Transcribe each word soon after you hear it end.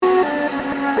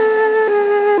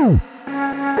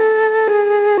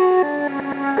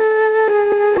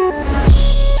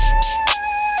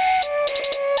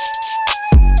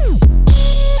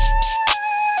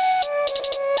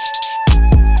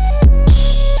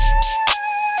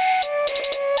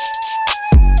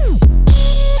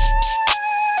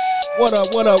What up,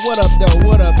 though? Detroit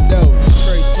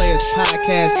Players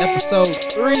Podcast, episode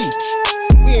 3.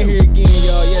 We in here again,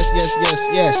 y'all. Yes.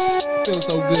 Feels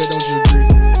so good, don't you agree?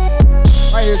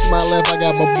 Right here to my left, I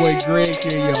got my boy Greg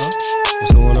here, y'all.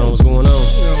 What's going on? You know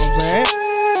what I'm saying?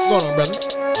 What's going on, brother?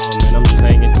 Oh, man, I'm just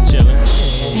hanging, chilling.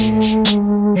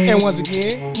 And once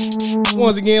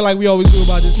again, like we always do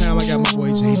about this time, I got my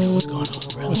boy Jay. What's going on,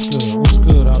 brother? What's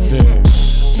good out there?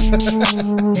 You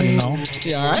know,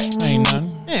 You alright? ain't nothing.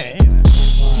 Yeah.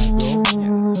 Alright, go.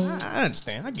 I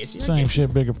understand. I get you. Same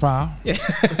shit, bigger pile.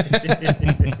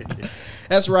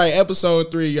 That's right. Episode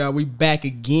 3, y'all. We back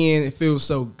again. It feels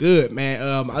so good,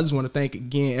 man. I just want to thank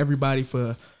again everybody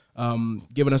for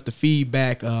giving us the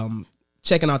feedback,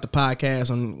 checking out the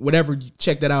podcast on whatever you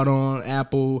check that out on,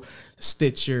 Apple,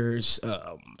 Stitchers,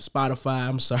 Spotify.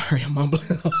 I'm sorry, I'm mumbling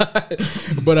a lot.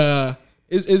 But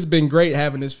it's been great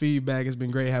having this feedback. It's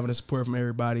been great having the support from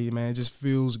everybody, man. It just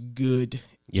feels good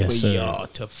for y'all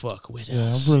to fuck with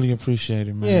us. I really appreciate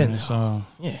it, man.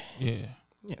 Yeah, Yeah.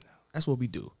 that's what we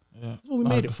do. Yeah. That's what we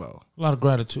made it for. A lot of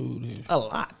gratitude here. A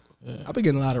lot. Yeah. I've been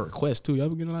getting a lot of requests too. Y'all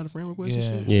been getting a lot of friend requests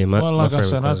and shit? Yeah, my like I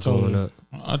said, I told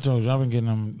told you, I've been getting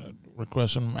them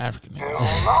requests from African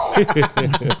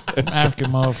niggas.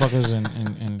 African motherfuckers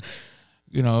and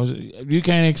you know, you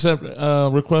can't accept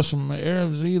requests from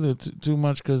Arabs either too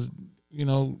much because, you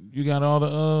know, you got all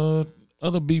the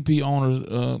other BP owners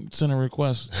sending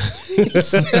requests.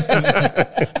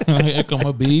 Ekam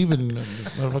Habib and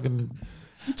motherfucking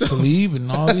Talib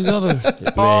and all these other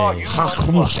Man,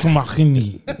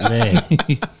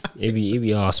 it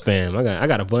be all spam. I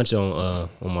got a bunch on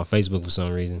my Facebook for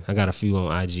some reason. I got a few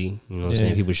on IG. You know what I'm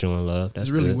saying? People showing love. That's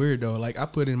it's really good. weird though. Like I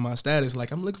put in my status,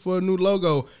 like I'm looking for a new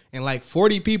logo, and like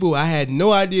 40 people, I had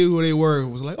no idea who they were.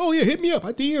 Was like, oh yeah, hit me up.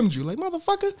 I DM'd you. Like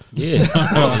motherfucker. Yeah.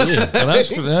 Oh, yeah. that's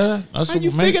How you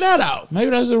figure that out?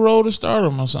 Maybe that's the road to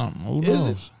stardom or something. Who Is knows?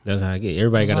 it? That's how I get.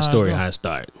 Everybody got a story how it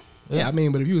start. Yeah, I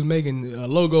mean, but if you was making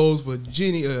logos for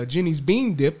Jenny's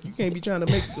Bean Dip, you can't be trying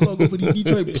to make the logo for these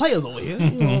Detroit Players over here.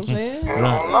 You know what I'm saying? It ain't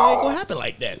gonna happen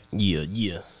like that.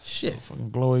 Yeah. Shit.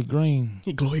 Fucking glowy green.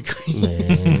 He Glory Green.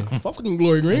 Man. Fucking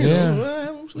Glory Green.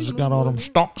 Yeah. Just got all them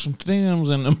stalks and stems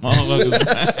and them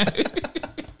motherfuckers.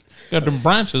 Got them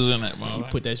branches in that You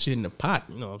motherfucker. put that shit in the pot.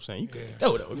 You know what I'm saying? You could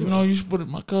go though. You know, you should put it.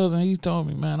 My cousin, he told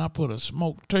me, man, I put a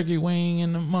smoked turkey wing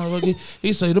in the motherfucker.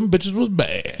 He said them bitches was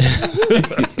bad.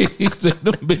 He said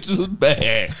them bitches was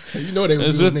bad. You know they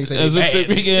was doing things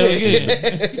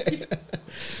again.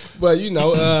 But you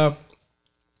know,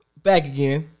 back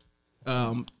again.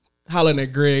 Hollering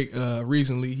at Greg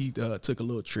recently. He took a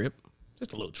little trip.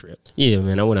 Just a little trip. Yeah,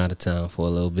 man. I went out of town for a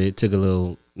little bit. Took a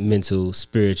little mental,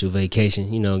 spiritual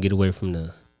vacation. You know, get away from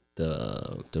the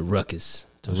ruckus.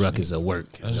 The ruckus of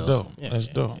work. That's you know? dope. That's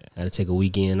dope. I had to take a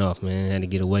weekend off, man. I had to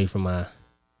get away from the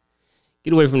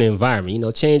environment. You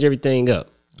know, change everything up.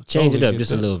 Change it up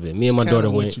just a little bit. Me and my daughter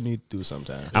went. What you need to do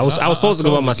sometimes. I was supposed to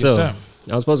go by myself.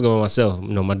 You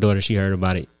know, my daughter, she heard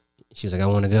about it. She was like, I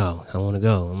want to go.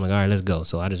 I'm like, all right, let's go.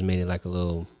 So I just made it like a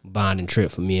little bonding trip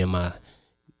for me and my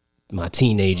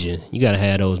teenager. You gotta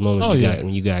have those moments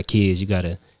when you got kids. You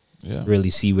gotta really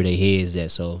see where their heads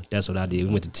at. So that's what I did. We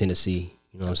went to Tennessee.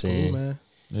 You know what I'm saying? Cool, man.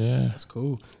 Yeah, That's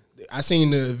cool. I seen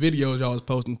the videos y'all was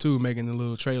posting too, making the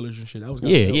little trailers and shit. That was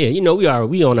Yeah. You know,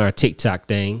 we on our TikTok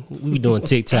thing. We be doing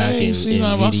TikTok and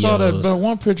videos. I saw that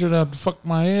one picture that fucked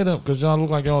my head up because y'all look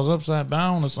like y'all was upside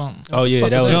down or something. Oh yeah,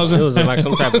 it was like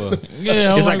some type of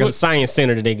it's like a science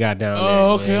center that they got down there.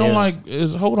 Oh, okay. Man. I'm like,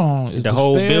 is the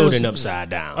whole building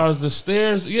upside down. Is the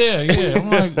stairs? Yeah.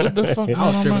 I'm like, what the fuck? I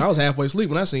was tripping. I was halfway asleep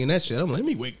when I seen that shit. I'm like, let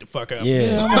me wake the fuck up.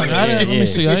 Yeah. I'm like, let me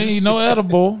see. I ain't eat no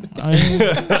edible. I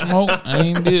ain't smoke. I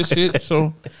ain't did shit.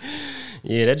 So.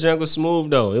 Yeah, that junk was smooth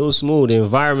though. It was smooth. The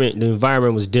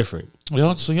environment was different.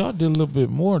 So y'all did a little bit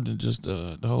more than just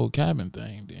the whole cabin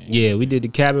thing. Then. Yeah, we did the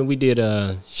cabin. We did.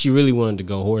 She really wanted to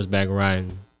go horseback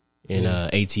riding and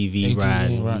ATV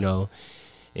riding. Right. You know,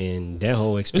 and that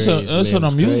whole experience. It's an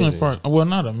amusement crazy. park. Well,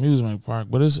 not amusement park,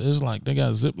 but it's like they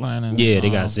got zip lining. Yeah,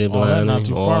 they got zip lining. Not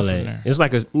too far from there. It's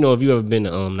like if you ever been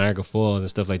to Niagara Falls and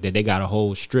stuff like that, they got a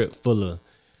whole strip full of.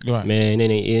 Right. Man,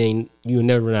 it ain't you'll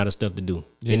never run out of stuff to do.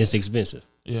 Yeah. And it's expensive.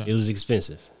 Yeah. It was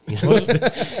expensive. You know what I'm saying?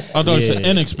 I thought you said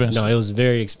inexpensive. No, it was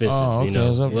very expensive. Oh, okay. You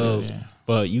know, It's up there, yeah.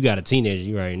 But you got a teenager,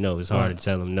 you already know. It's hard to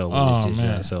tell them no when it's just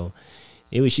man. so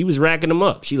she was racking them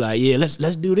up. She like, yeah, let's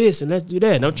do this and let's do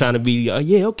that. And I'm trying to be,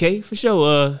 yeah, okay, for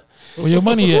sure. Where your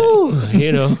money at?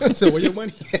 You know, So where your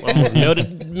money? almost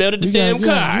melted the damn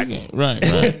card. Right.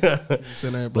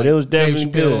 But it was definitely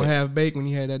Dave good. on half baked when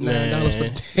he had that $9 for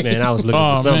the day. Man, I was looking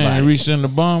for Oh somebody. man, reached in the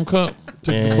bomb cup.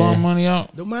 Took the bum money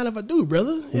out. Don't mind if I do,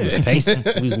 brother. We was pacing.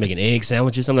 We was making egg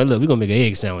sandwiches. I'm like, look, we're gonna make an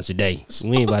egg sandwich today.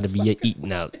 We ain't about to be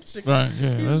eating out. Right,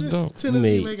 yeah, that's dope. We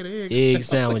made egg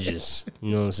sandwiches.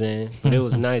 You know what I'm saying? But it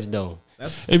was nice though.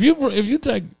 If you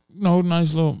take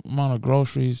nice little amount of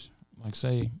groceries, like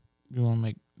say you want to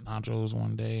make nachos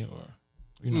one day,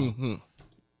 or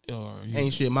or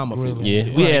ain't shit mama food.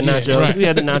 Yeah, we had nachos. Right. We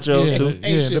had the nachos too.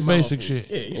 Yeah, the basic shit.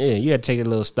 Yeah, you had to take a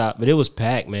little stop, but it was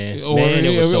packed, man. Or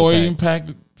It was so or packed. even pack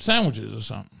sandwiches or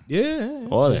something. Yeah,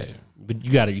 All that. But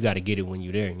you gotta get it when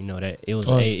you're there. You know that it was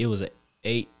a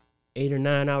 8 or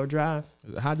 9 hour drive.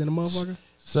 Is it hot than a motherfucker?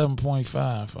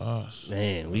 7.5 for us.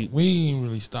 Man, we ain't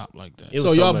really stopped like that.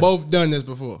 So y'all both done this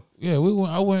before? Yeah,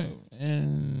 I went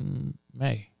in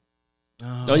May.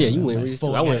 Oh yeah, you went really too.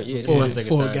 I went. Yeah, this is my second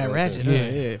before time. it got ratchet.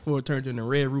 Yeah, before it turned into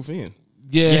Red Roof Inn.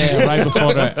 Yeah, right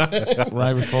before that.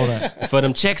 Right before that. Before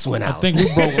them checks went out. I think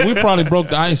we probably broke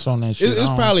the ice on that shit. It's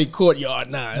probably Courtyard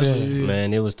now. Yeah.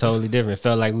 Man, it was totally different. It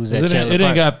felt like we was at Chandler It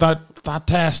ain't Park. got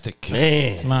fantastic.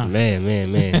 Man.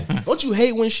 Don't you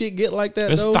hate when shit get like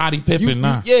that? It's though? Thotty Pippin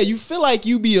now. Yeah, you feel like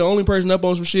you be the only person up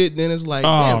on some shit. Then it's like,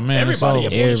 Oh, damn, man, it's everybody over.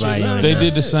 up on shit. Everybody. They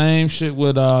did the same shit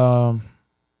with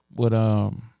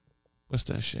what's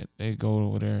that shit? They go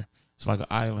over there. It's like an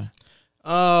island.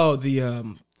 Oh,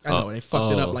 I know they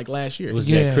fucked it up like last year. It was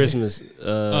that Christmas.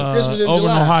 Christmas in over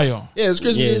July. in Ohio. Yeah, it's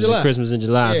Christmas in it's July. Christmas in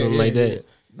July, something like that.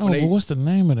 No, but what's the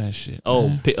name of that shit? Oh,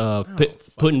 man?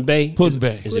 Puddin' Bay. Puddin'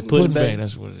 Bay. Is it Puddin' Bay?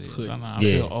 That's what it is. I Yeah.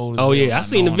 feel old as Oh hell yeah, I not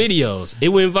seen the knowing. videos. It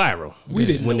went viral. We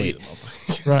didn't when know they either,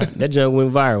 Right. that junk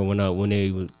went viral when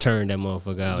they would turn that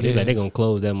motherfucker out. They like they gonna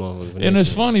close that motherfucker. And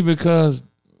it's funny because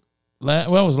it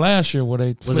was last year where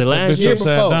they Was it last bitch year?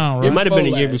 upside down, right? It might have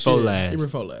been the year before last. Year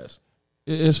before last.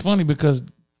 It's funny because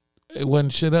it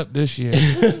wasn't shit up this year,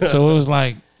 so it was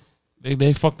like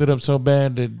they fucked it up so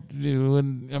bad that it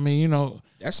wouldn't. I mean,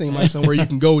 That seemed like somewhere you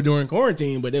can go during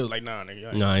quarantine, but they was like, nah,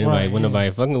 nigga. No, nobody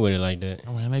fucking with it like that.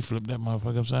 I mean, they flipped that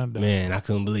motherfucker upside down. Man, I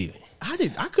couldn't believe it.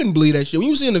 I couldn't believe that shit. When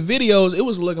you see in the videos, it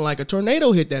was looking like a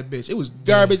tornado hit that bitch. It was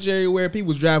garbage everywhere. People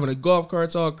was driving the golf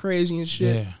carts all crazy and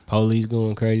shit. Yeah. Police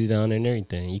going crazy down there and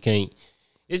everything. You can't.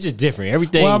 It's just different.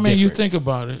 Everything. Well, I mean, you different. think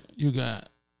about it. You got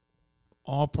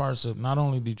all parts of not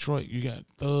only Detroit. You got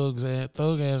thug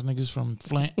ass niggas from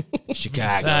Flint,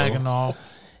 Chicago, Saginaw.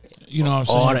 You know what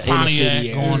I'm All saying? the inner Pontiac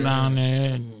city going area. down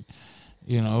there, and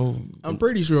I'm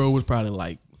pretty sure it was probably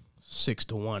like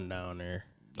 6-1 down there.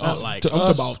 Not like to I'm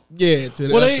us? talking about to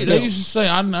the well, us they to them. used to say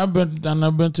I've never been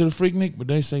to the Freaknik, but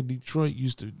they say Detroit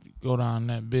used to go down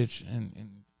that bitch,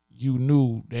 and you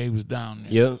knew they was down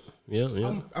there.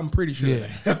 Yeah. I'm pretty sure.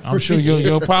 Yeah, I'm sure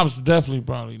your pops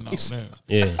probably know that.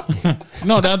 Yeah.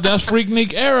 No, that's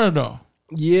Freaknik era though.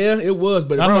 Yeah, it was,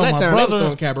 but I around know that my time brother, they was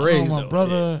throwing cabarets. my though.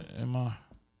 brother and my,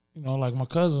 like my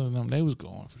cousins and them, they was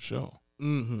going for sure.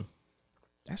 Mm-hmm.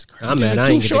 That's crazy. I'm mad. I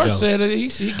Too ain't get to Short go. said it.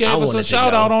 He I gave us wanted a to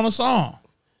shout go. out on a song.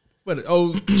 But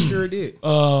sure did.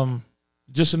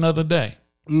 Just another day.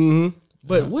 Mm-hmm.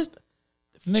 But what's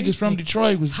Niggas from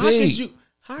Detroit was how big. could you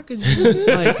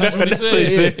like That's what he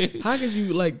said. how could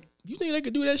you like you think they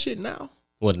could do that shit now?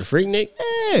 What, the Freaknik?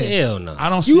 Yeah. Hell no. I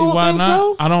don't You see don't why think not.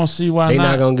 so? I don't see why They not.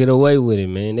 not gonna get away with it,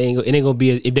 man. It ain't gonna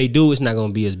be. If they do, it's not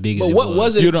gonna be as big as But it what was.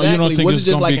 was it You exactly? don't think was it's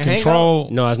it just gonna like be a hangout?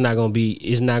 controlled? No, it's not gonna be.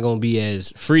 It's not gonna be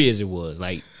as free as it was.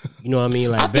 Like, you know what I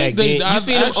mean? Like I back think they- then, I you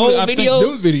see them actually- old I think videos.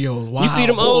 Them videos. Wow, You see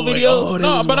them old boy. videos? Oh, they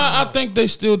No, was but I wild. think they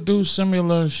still do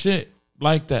similar shit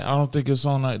like that. I don't think it's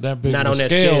on like that big. Not of a on that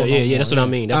scale. scale. no Yeah, more. that's what I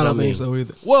mean. That's I what I don't mean. think so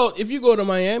either. Well, if you go to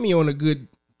Miami on a good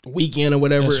weekend or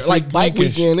whatever, It's like bike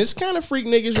freak-nickish. weekend, it's kind of freak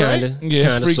niggas, right? Kinda, Yeah,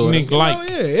 kinda, Freak sorta. Nick like. Oh,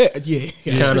 yeah.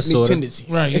 Kinda, Freak sorta. tendencies.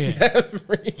 Right,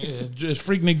 yeah. Just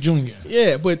Freak Nick Jr.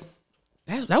 Yeah, but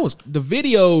that was the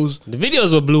videos. The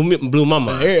videos were blew my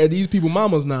mind. These people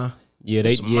mamas now.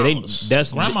 They mamas.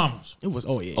 that's Grandmamas. It was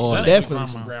Oh, that definitely ain't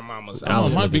some grandma. grandmamas. I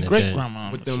was It might be looking at great that.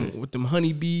 grandma. with them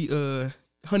honeybee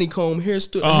honeycomb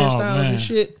hairstyles man. and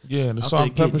shit. Yeah, the Out salt there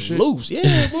and pepper getting shit. loose.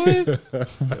 Yeah, boy.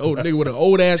 Old nigga with an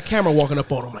old ass camera walking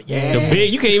up on him like, yeah. the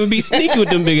big. You can't even be sneaky with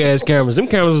them big ass cameras. Them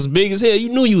cameras was big as hell. You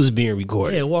knew you was being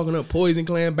recorded. Yeah, walking up, Poison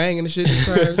Clan, banging the shit and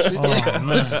crying and shit. Oh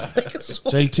man,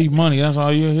 JT Money. That's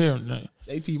all you hear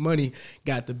JT Money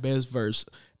got the best verse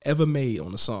ever made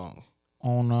on the song.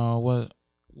 on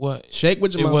what? Shake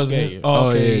What Your It Mama wasn't. Gave You. Oh,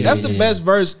 okay, yeah, That's the best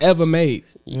verse ever made.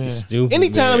 Yeah. Stupid.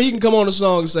 Anytime man. he can come on the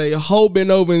song and say, "Ho,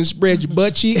 bend over and spread your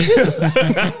butt cheeks,"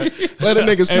 let a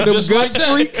nigga see And them just guts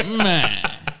like that, freak.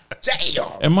 man.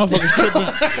 Damn. And motherfuckers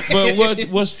tripping. But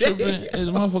what's tripping is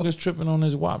motherfuckers tripping on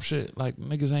this WAP shit. Like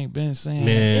niggas ain't been saying.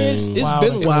 Man, It's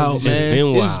been wild, man.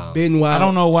 It's been wild. I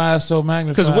don't know why it's so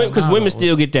magnified. Because women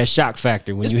still get that shock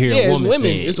factor when you hear a woman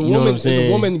say it. It's a woman. It's a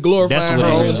woman glorifying her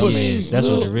own pussy. That's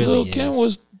what it really Lil' is. Kim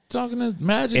was talking to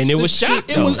Magic, and it was shock.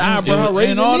 It was eyebrow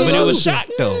raising, but it was shock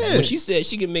though. When she said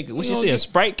she can make it, when she said a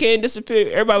Sprite can disappear,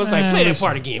 everybody was like, "Play that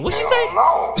part again." What she say?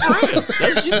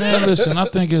 That's what she said. Listen, I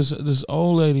think it's this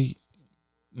old lady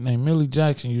named Millie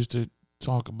Jackson used to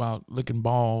talk about licking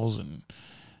balls and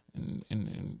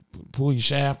pull your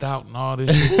shaft out and all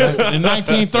this shit in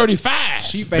 1935.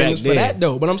 She famous for that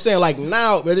though, but I'm saying like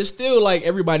now, but it's still like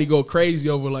everybody go crazy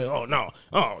over like, oh no,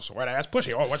 oh so where that's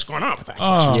pussy, oh what's going on with that?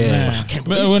 Oh man, I can't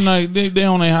believe when like they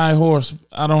on a high horse,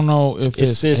 I don't know if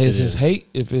it's sensitive. If it's hate,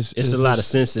 if it's a lot of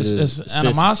sensitive, it's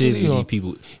animosity or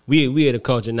people. We at a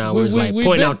culture now where it's like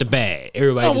point out the bad.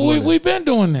 Everybody, we've been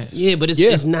doing this. Yeah, but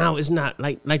it's now it's not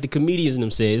like the comedians them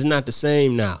say. It's not the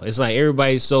same now. It's like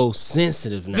everybody's so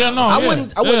sensitive now. Yeah, no, I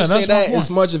wouldn't say that as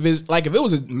much of his like if it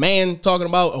was a man talking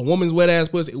about a woman's wet ass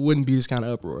pussy, it wouldn't be this kind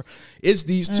of uproar. It's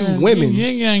these two women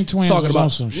Yin Yang twins talking about on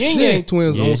some Yin shit. Yang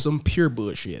twins on some pure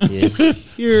bullshit.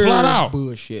 Pure Flat out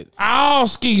bullshit. Oh,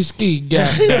 ski,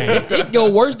 goddamn. It go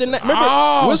worse than that.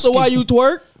 Remember, whistle ski. while you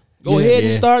twerk. Go ahead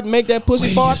and start and make that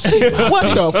pussy fart. What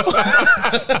the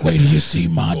fuck? Wait till you see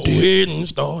my dick. Go ahead and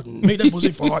start and make that pussy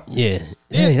fart. Yeah,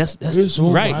 that's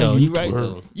right though. You right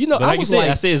though. You know, but like I was you said, like,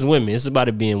 I say it's women. It's about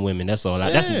it being women. That's all.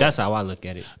 That's how I look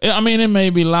at it. I mean, it may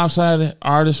be lopsided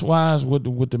artist wise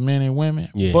with the men and women,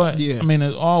 but I mean,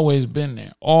 it's always been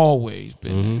there. Always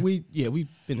been there. We've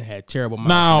been had terrible minds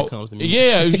now, when it comes to music.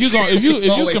 yeah. If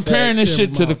you comparing this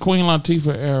shit to the minds. Queen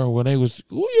Latifah era where they was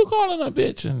who you calling a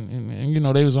bitch and you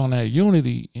know they was on that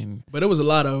unity and but it was a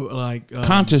lot of like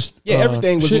conscious.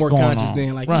 Everything was shit more going conscious on.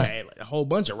 than like, right. you had, like a whole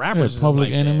bunch of rappers. Public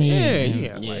like Enemy, and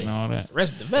and all that.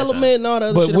 Arrested Development and all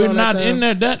that. But shit we're around not that time. in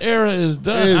there. That era is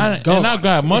done. And I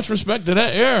got much respect to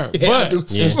that era, but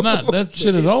it's not. That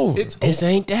shit is over. This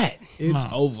ain't that. It's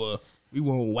over. We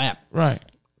won't WAP. Right.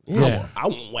 Yeah. I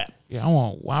won't WAP. Yeah, I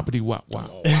want whoppity wop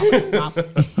wop.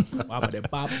 Whoppity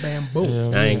bop bam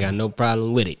boom. I ain't got no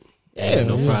problem with it.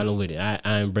 Problem with it.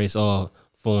 I embrace all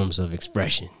forms of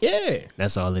expression. Yeah.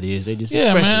 That's all it is. They just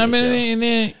man. I themselves. mean, and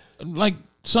then like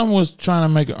someone was trying to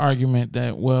make an argument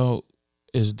that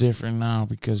it's different now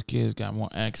because kids got more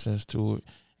access to it.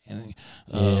 And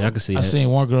I can see. I seen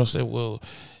one girl say, "Well,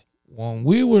 when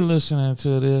we were listening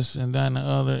to this and then the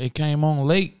other, it came on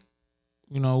late.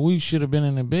 You know, we should have been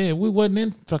in the bed. We wasn't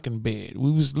in fucking bed.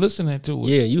 We was listening to it.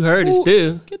 Yeah, you heard it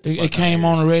still. It came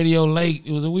on the radio late.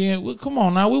 It was a weekend. Come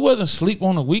on now, we wasn't asleep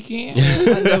on the weekend.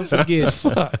 I never forget.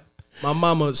 My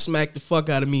mama smacked the fuck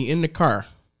out of me in the car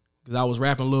because I was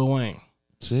rapping Lil Wayne.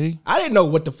 See, I didn't know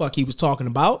what the fuck he was talking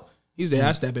about. He said,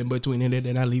 "I step in between it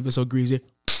and I leave it so greasy."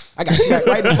 I got smacked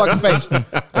right in the fucking face.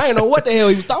 I didn't know what the hell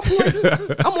he was talking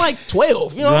about. I'm like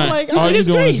 12, you know. right. I'm like, all you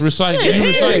doing is grease.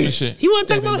 recycling shit. You want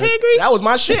to talk about head grease? That was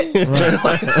my shit.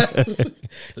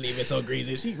 Leave it so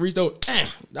greasy. She reached over.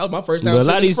 That was my first time. But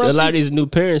a lot of these new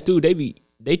parents too.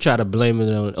 They try to blame it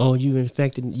on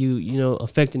affecting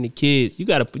the kids. You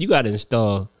gotta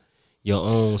install your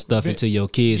own stuff into your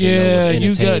kids. Yeah, and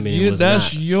you got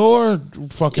that's your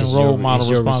fucking role model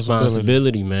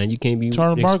responsibility, man. You can't be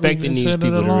Charlie expecting these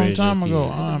people a to long raise time their ago.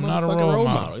 kids. I'm not a role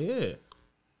model. Yeah,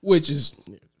 which is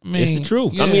It's the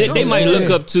truth. Yeah, I mean, they might look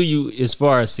up to you as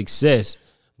far as success,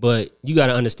 but you got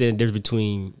to understand there's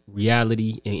between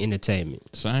reality and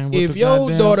entertainment. Same with if your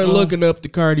daughter looking up to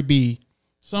Cardi B,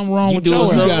 something wrong with doing your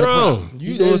something wrong.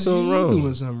 You doing something wrong.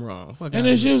 Doing something wrong. And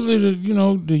it's usually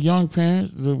the young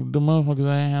parents, the motherfuckers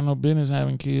that ain't have no business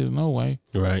having kids no way.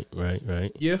 Right.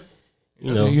 Yeah.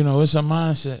 You know, it's a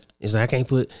mindset. It's like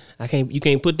you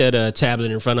can't put that tablet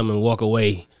in front of them and walk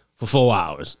away for 4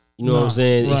 hours. You know what I'm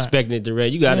saying? Right. Expecting it to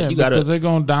read. You got to because they're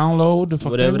gonna download the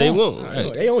fuck whatever they want.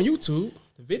 Right. They on YouTube.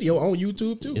 The video on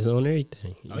YouTube too. It's on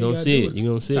everything. You gonna see it. You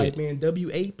gonna see it. Type in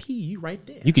WAP. You right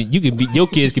there. You can be your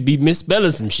kids could be misspelling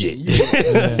some shit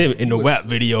in the WAP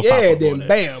video. Yeah, then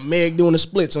bam, Meg doing the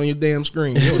splits on your damn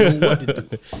screen. You don't know what to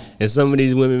do. And some of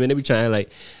these women, man, they be trying like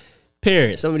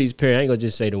parents. Some of these parents, I ain't gonna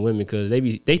just say the women because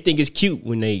they think it's cute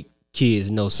when they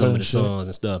kids know some of the songs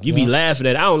and stuff. You be laughing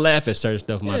at it. I don't laugh at certain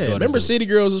stuff. My daughter. Remember City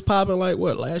Girls was popping like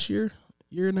what last year?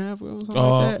 Year and a half ago, something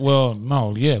like that. Well,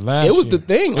 no, yeah, last it was year. the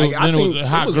thing. Like I seen, it was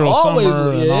Hot it was Girl always,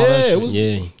 Summer and yeah, all that shit. it was,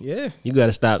 yeah. You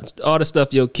gotta stop all the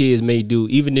stuff your kids may do,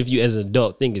 even if you as an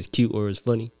adult think it's cute or it's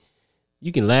funny.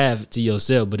 you can laugh to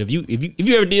yourself, but if you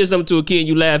ever did something to a kid and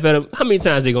you laugh at them, how many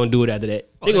times they gonna do it after that?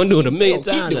 They gonna do it a million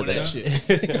times after that.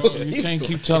 Shit. You can't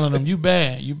keep telling them you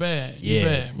bad,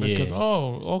 because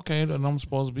okay, then I'm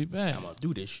supposed to be bad. I'm gonna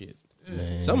do this shit.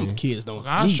 Man. Some kids don't.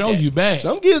 I'll show you bad.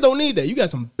 Some kids don't need that. You got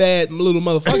some bad little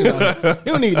motherfuckers out there.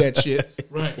 They don't need that shit.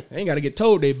 Right. They ain't got to get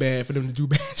told they bad for them to do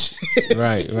bad shit.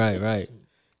 Right.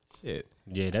 Shit.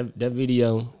 Yeah, that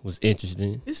video was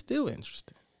interesting. It's still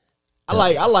interesting. I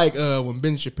like when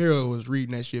Ben Shapiro was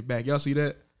reading that shit back. Y'all see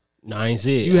that? No, I ain't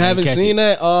see it. You haven't seen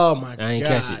that? Oh my god! I ain't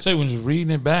catch it. So he was just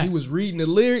reading it back. He was reading the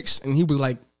lyrics and he was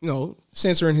like,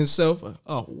 censoring himself.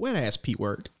 Oh, wet ass P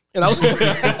word. And I was he's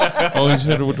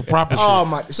hit it with the proper shit. Oh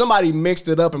my! Somebody mixed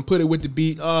it up and put it with the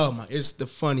beat. Oh my! It's the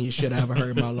funniest shit I ever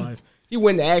heard in my life. He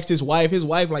went and asked his wife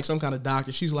like some kind of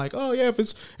doctor. She's like, oh yeah, if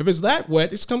it's that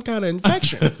wet, it's some kind of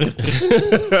infection.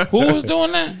 Who was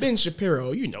doing that? Ben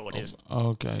Shapiro. You know what it is.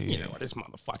 Okay. You know what this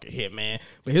motherfucker hit, man.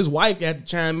 But his wife got to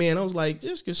chime in. I was like,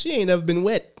 just because she ain't never been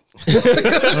wet. Right,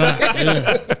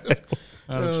 yeah.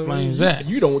 That explains that.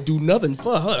 You don't do nothing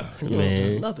for her. You Man.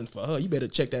 don't do nothing for her. You better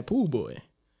check that pool boy.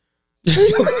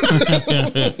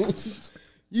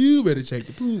 You better check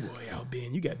the pool boy out,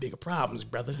 Ben. You got bigger problems,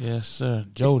 brother. Yes, sir.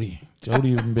 Jody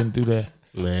even been through that.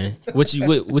 Man, what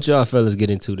y'all fellas get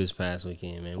into this past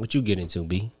weekend, man? What you get into,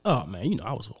 B? Oh man,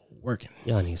 I was working.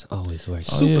 Y'all niggas always working.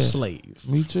 Super slave.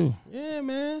 Me too. Yeah,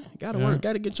 man. Gotta work.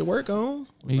 Gotta get your work on.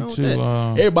 Me too.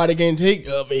 Everybody can take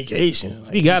a vacation.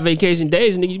 You got vacation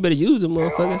days, nigga. You better use them,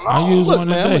 motherfuckers. I use one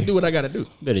man, a I'm day. gonna do what I gotta do.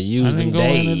 Better use them go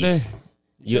in a days. day.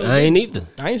 I ain't either.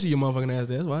 I ain't see your motherfucking ass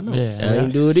there. That's why I know. I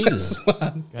ain't do it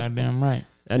either. Goddamn right.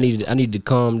 I need to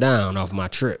calm down off my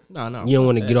trip. No. You don't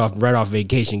want to get right off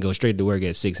vacation, go straight to work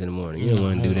at 6 a.m. You don't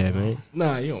want to do that, man.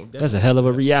 Nah, you don't. That's a hell of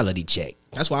a reality check.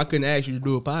 That's why I couldn't ask you to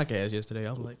do a podcast yesterday.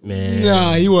 I was like, Man.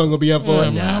 nah, he wasn't gonna be up for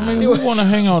it. Man, I mean, we want to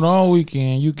hang out all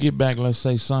weekend. You get back, let's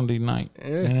say Sunday night,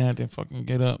 and have to fucking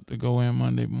get up to go in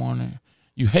Monday morning.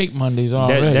 You hate Mondays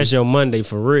already. That's your Monday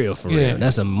for real. Yeah.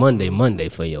 That's a Monday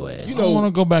for your ass. You don't want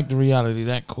to go back to reality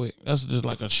that quick. That's just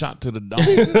like a shot to the dome.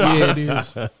 Yeah, it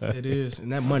is. It is.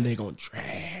 And that Monday gonna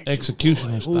drag.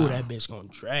 Executioner style. Ooh, that bitch gonna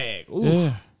drag. Ooh.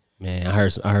 Yeah. Man, I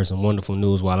heard some wonderful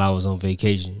news while I was on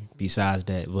vacation. Besides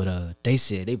that, but they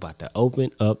said they about to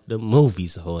open up the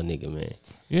movies, a whole nigga, man.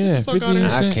 Yeah, 15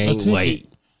 cents. I can't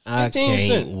wait. I 15 can't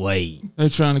cents. wait. They're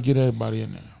trying to get everybody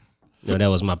in there. No, that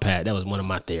was my pad. That was one of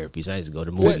my therapies. I used to go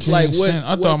to movies.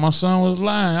 I thought my son was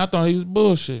lying. I thought he was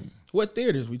bullshitting. What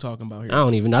theaters we talking about here? I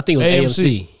don't even. I think it was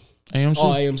AMC. AMC.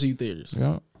 All AMC theaters.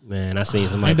 Yeah. Man, I seen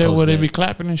somebody. Ain't that post where they that. be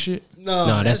clapping and shit?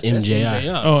 No, that's MJI.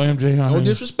 Oh, MJI. No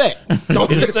disrespect.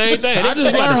 Don't It's the same thing. I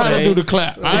just learned how to do the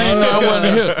clap. I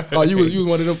wasn't here. Oh, you was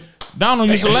one of them. Donald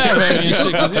used to laugh at me and shit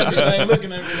because he be like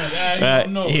looking at me like, he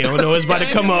don't know. He don't know it's about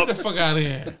to come up. Get the fuck out of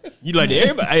here. You like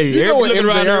everybody? Hey, You know what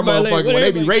everybody looking around MJR everybody like, motherfucker when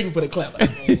they be everybody- rating for the clap.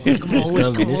 Like,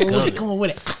 This coming. Come on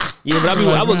with it. Yeah, but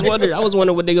I was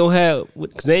wondering what they gonna have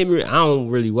because I don't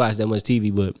really watch that much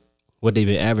TV, but what they've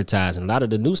been advertising, a lot of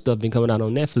the new stuff been coming out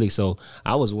on Netflix. So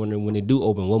I was wondering when they do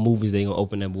open, what movies they gonna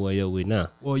open that boy up with now?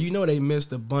 Well, they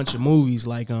missed a bunch of movies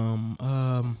like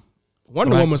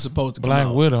Wonder Woman's supposed to come Black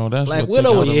out. Widow. That's Black what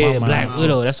Widow was they got in my Black mind.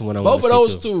 Widow. That's the one I Both want of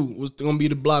to see those too. two was gonna be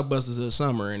the blockbusters of the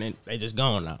summer, and they just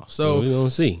gone now. So We gonna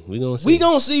see. We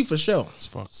gonna see for sure. It's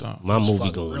fucked up. My movie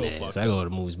fucking going real ass. fucked I go to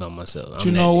the movies by myself. But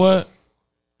you know what?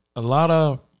 A lot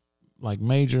of like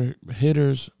major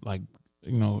hitters, like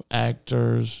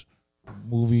actors,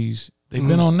 movies, they've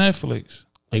been on Netflix.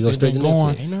 They go straight to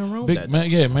Netflix. Ain't nothing wrong with that.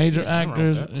 Major nothing wrong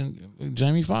actors, with that. and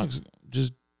Jamie Foxx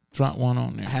just dropped one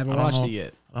on there. I haven't don't watched know- it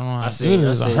yet. I don't know how seen good it.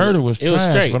 it is. I I seen heard it. it was It was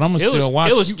trash, straight. but I'm gonna It was- still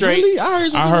watch it was it. straight. Really? I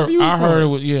heard some good reviews. I for heard it.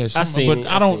 it was seen but it.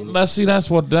 I don't. Let's see. That's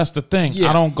the thing. Yeah.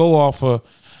 I don't go off of.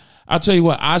 I tell you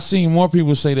what. I seen more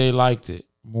people say they liked it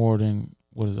more than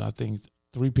what is. I think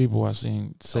 3 people I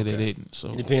seen say they didn't.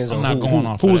 So It depends I'm on not going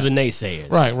off of who's that. the naysayers.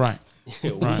 Right. Where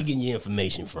you getting your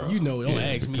information from? Don't Yeah,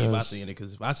 ask me if I because- seen it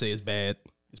because if I say it's bad,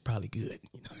 it's probably good.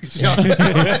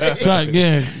 Try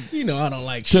again. I don't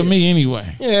like To shit. me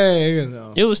anyway.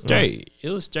 Yeah, It was straight. It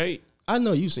was straight. I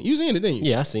know you seen it, didn't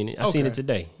you? Yeah, I seen it. I seen Okay. it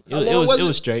today. It How was long was it it?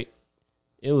 was straight.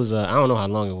 It was I don't know how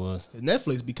long it was.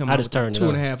 Netflix become I out just with turned it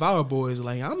 2.5 hour boys.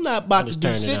 Like I'm not about to just be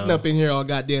turned it sitting on. up in here all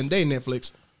goddamn day.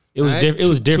 Netflix. It was Alright. different. It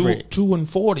was different. 2 and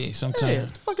 40 Hey, sometimes.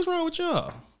 what the fuck is wrong with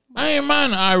y'all? I ain't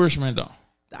mind the Irishman though.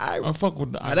 I, I fuck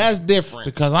with the now Irishman that's different.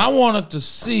 because I wanted to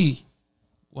see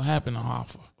what happened to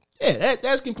Hoffa. Yeah,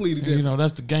 that's completely And, different.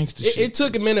 that's the gangster It shit.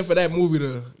 took a minute for that movie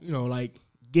to like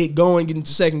get going, get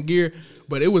into second gear.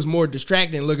 But it was more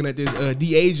distracting looking at this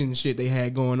de-aging shit they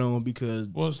had going on because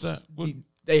What's that? What?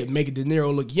 they make De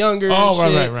Niro look younger. Oh,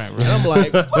 and shit. right. And I'm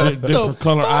like, what Different the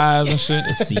color fuck? eyes and shit.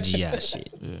 CGI shit.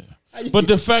 Yeah. But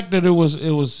the fact that it was.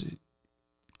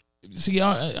 See,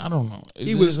 I don't know.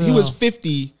 He was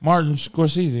 50. Martin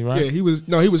Scorsese, right? Yeah, he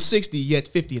was 60 yet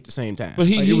 50 at the same time. But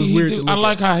it was weird to look I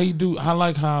like at. how he do. I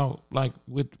like how like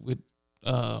with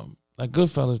like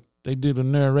Goodfellas, they do the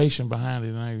narration behind it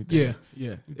and everything.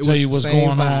 Yeah. It Tell you was what's the same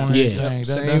going vibe. on. Yeah. And everything.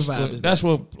 Same That's vibe. what, that's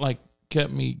what like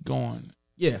kept me going.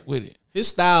 Yeah. With it. His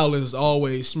style is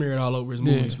always smeared all over his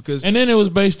movies because and then it was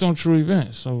based on true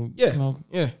events. So yeah, you know,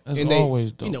 yeah. that's and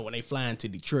always dope. You know when they fly into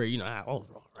Detroit, you know how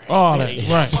Oh, that, right,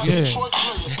 yeah. Right.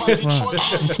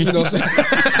 You know what I'm saying?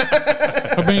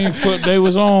 I mean, they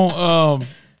was on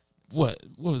what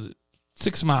was it?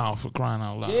 6 Mile, for crying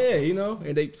out loud. Yeah, you know,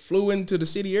 and they flew into the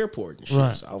city airport and shit.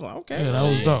 Right. So I was like, okay, Yeah, that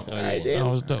was dope. All right, That then.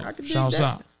 was dope. I could dig Shouts that.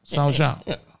 out. Shouts out.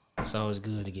 It's always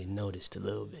good to get noticed a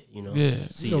little bit, you know. Yeah.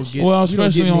 See You don't us. get- Well, you don't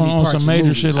especially get many on parts some in major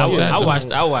movies. shit like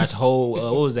that. I watched whole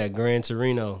what was that, Gran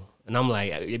Torino, and I'm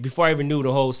like, before I even knew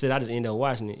the whole shit, I just ended up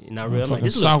watching it, and I realized I'm like,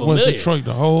 this look Southwest familiar. Detroit,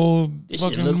 the whole This shit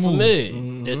fucking look movie. familiar.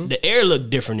 Mm-hmm. The air look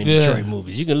different in Detroit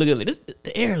movies. You can look at it like this.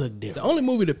 The air look The different. only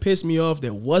movie that pissed me off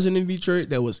that wasn't in Detroit,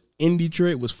 that was in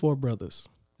Detroit, was Four Brothers.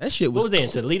 That shit was. What was that in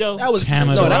Toledo? That was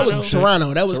Canada. no, that Toronto? was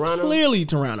Toronto. That was Toronto? clearly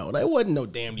Toronto. That wasn't no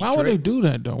damn Detroit. Why would they do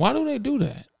that though? Why do they do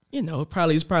that? You know,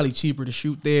 it's probably cheaper to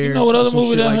shoot there. You know what or other some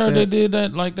movie shit that I like heard that. they did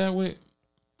that like that with?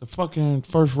 The fucking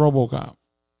first RoboCop.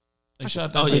 They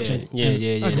shot that Oh bitch yeah, in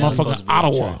yeah. like That was supposed motherfucking to be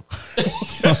Ottawa.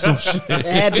 Detroit. Some shit. It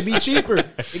had to be cheaper.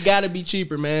 It got to be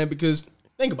cheaper, man. Because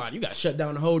think about it, you got to shut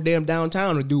down the whole damn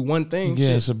downtown to do one thing.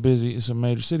 Yeah, Shit. it's a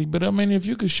major city. But I mean, if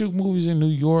you could shoot movies in New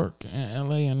York and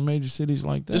LA and major cities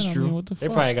like that, That's I true. mean, what the They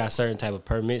fuck? probably got certain type of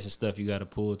permits and stuff you got to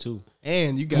pull too.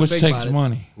 And you got to Which think takes about it.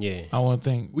 money. Yeah, I would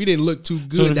think. We didn't look too So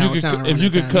good if downtown. if around you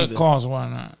that could time cut either. costs, why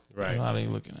not? Right. That's how they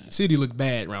looking at it. City looked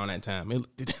bad around that time.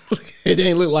 It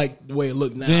didn't look like the way it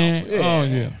looked now. Then, oh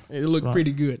yeah, It looked Right.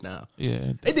 pretty good now.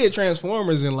 yeah. They did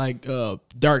Transformers and like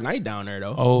Dark Knight down there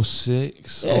though.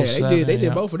 06, yeah, 07, they did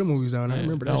yeah. both of the movies down there. I Yeah,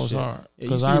 remember that that was shit. hard Yeah, you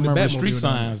because see I the remember Batmobile street down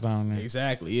signs down there.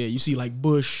 Exactly. Yeah, you see like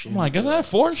Bush. I'm like, is that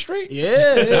 4th Street?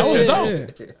 Yeah, That was yeah,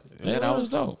 dope. yeah. Yeah, that was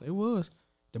dope. It was.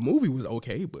 The movie was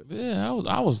okay, but Yeah,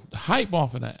 I was hype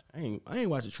off of that. I ain't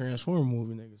watched a Transformer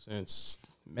movie nigga since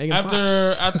Megan After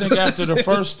Fox. I think after the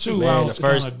first two, Man, I the was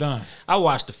first- kind of done. I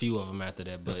watched a few of them after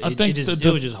that, but I think it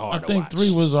was just hard. I think to watch.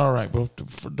 3 was all right, but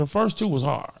the first 2 was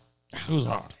hard. It was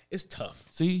hard. It's tough.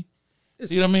 See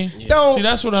what I mean? Don't- See,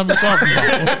 that's what I've been talking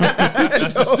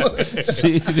about.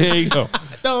 See, there you go.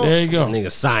 Don't- There you go.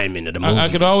 Nigga Simon of the movies. I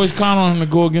could always count on him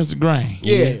to go against the grain.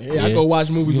 Yeah, I Yeah. go watch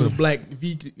movies with a black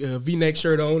V-neck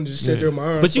shirt on, just sit there with my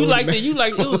arms. But you folded liked back. it. You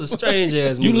like it was a strange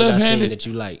ass You movie I seen left-handed? that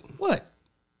you like. What?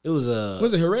 It was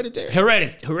Was it Hereditary?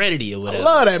 Heredity or I whatever.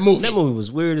 love that movie. That movie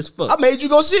was weird as fuck. I made you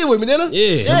go see it with me, didn't I?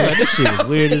 Yeah, I'm like, this shit was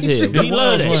weird as hell. Shit We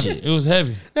love that wasn't shit. It was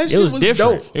heavy. That It shit was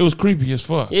different. dope. It was creepy as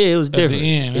fuck. Yeah, it was At the different.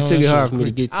 end, It that took it shit hard was for me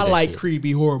to creepy. get to I that like shit.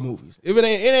 creepy horror movies. If it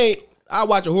ain't. I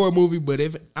watch a horror movie, but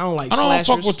if I don't like I don't slashers,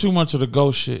 fuck with too much of the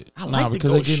ghost shit. I like nah, the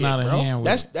because they ghost getting shit, out of bro. hand with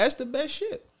That's it. the best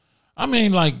shit. I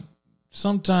mean, like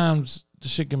sometimes the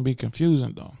shit can be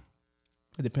confusing though.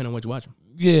 It depends on what you watching.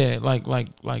 Yeah, like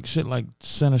shit like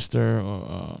Sinister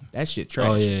or That shit trash.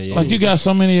 Oh yeah. like you got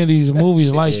so many of these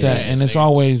movies like Yeah, that, and it's yeah.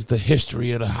 always the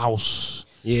history of the house.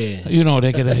 Yeah. You know,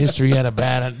 they get a history had a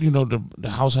bad. You know, the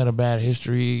house had a bad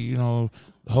history. You know,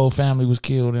 the whole family was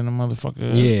killed in the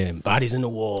motherfucker. Yeah, bodies in the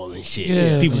wall and shit.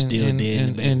 Yeah, People and, still and, dead in the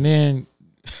and, basement. and then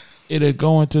it'll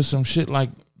go into some shit like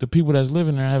the people that's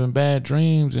living there having bad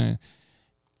dreams, and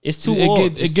It's too it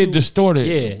old. get distorted,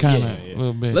 Yeah, kind of yeah. a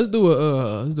little bit. Let's do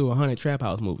a Haunted Trap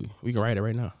House movie. We can write it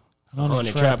right now.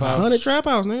 Haunted Trap House. Haunted Trap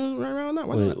House, nigga, right around that.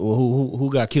 Why Well, not? who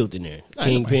got killed in there?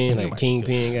 Kingpin, like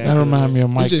Kingpin got That killed. remind me of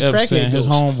Mike just Epps saying crackhead his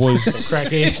ghosts. homeboys.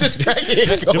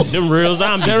 Crackheads. them real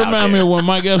zombies. That out remind me there. of when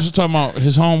Mike Epps was talking about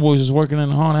his homeboys is working in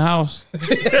the haunted house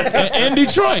in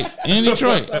Detroit. In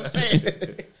Detroit,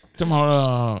 talking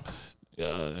about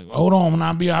hold on, when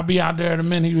I'll be out there in a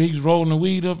minute. He's rolling the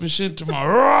weed up and shit.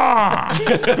 Tomorrow,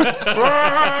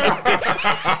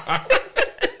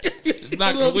 You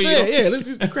know what I'm saying? Yeah, let's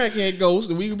just crackhead ghost,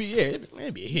 and we could be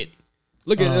that'd be a hit.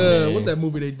 Look at man. what's that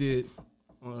movie they did?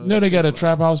 No, they got a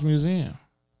trap house museum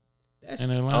That's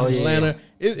in Atlanta. Oh, yeah. Atlanta.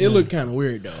 It looked kind of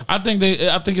weird though. I think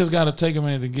it's got to take a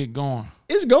minute to get going.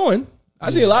 It's going. I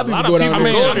see a lot of A lot people of go down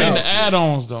people there. go and check it down the out.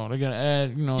 add-ons though, they got to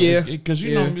add. You know, Yeah. because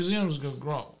you Yeah. know museums gonna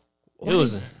grow. It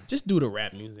was Just do the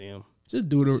rap museum. Just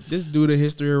do the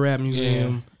history of rap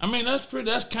museum. I mean, that's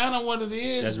kind of what it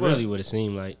is. that's but really what it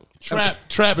seemed like.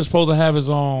 Trap is supposed to have his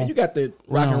own. And you got the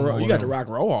rock and roll. Round, You got the whatever. Rock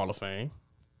and Roll Hall of Fame.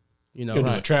 You know, do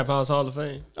a Trap House Hall of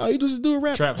Fame. Oh, you just do a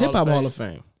rap Trap hip hop Hall of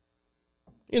Fame.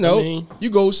 You know, you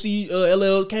go see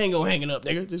LL Kango hanging up,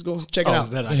 nigga. Just go check it out.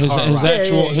 His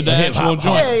actual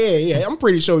joint. Yeah. I'm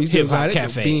pretty sure he's still got it.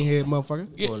 Cafe. Beanhead motherfucker.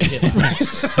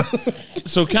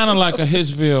 So kind of like a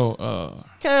Hitsville.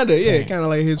 Kind of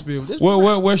like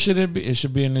Hitsville. Where should it be? It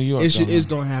should be in New York. It's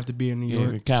gonna have to be in New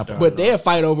York. The capital. But they'll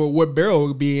fight over what borough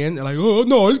would be in. They're like, oh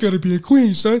no, it's gotta be in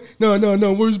Queens, son. No,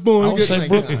 where's born? I would say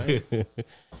Brooklyn.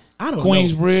 I don't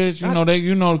Queensbridge,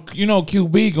 know.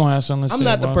 QB gonna have something to say. I'm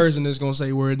not the person that's gonna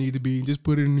say where it need to be. Just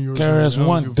put it in New York.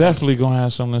 KRS-One definitely gonna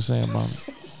have something to say about it.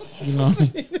 You know,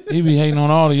 he be hating on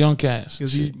all the young cats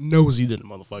because he knows he didn't,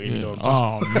 motherfucker. Yeah. You know what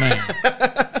I'm talking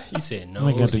man, he said no.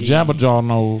 He got the Jabberjaw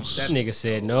nose. That nigga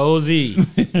said nosy.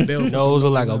 Nose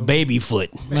look like a baby foot.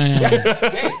 Man,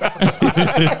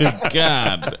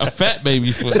 God, a fat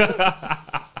baby foot.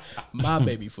 My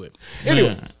baby foot.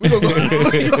 Anyway, we gonna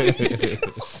go.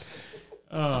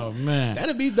 Oh man,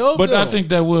 that'd be dope. But though. I think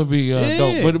that would be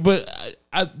dope. But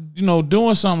I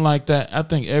doing something like that, I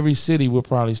think every city would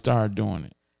probably start doing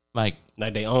it. Like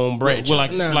their own branch. Well,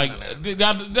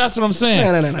 that's what I'm saying.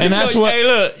 No. And that's what. Hey,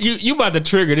 look, you about to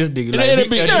trigger this nigga. It'd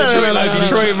be like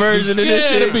Detroit version of this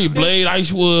shit. It'd be Blade,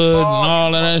 Icewood, and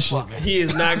all of that shit. He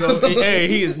is not going. Hey,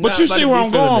 he is. But not you see where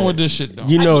I'm going with this shit, though.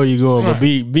 You know where you going, but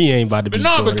B ain't about to be. But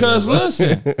no, because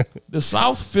listen, the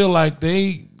South feel like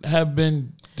they have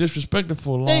been disrespected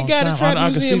for a long time. They got a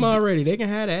trap museum already. They can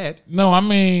have that. No, I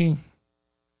mean,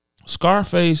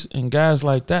 Scarface and guys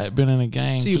like that been in the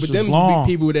game. See, just but them as long.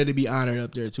 be people that be honored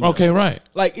up there too. Okay, right.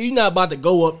 Like you're not about to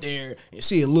go up there and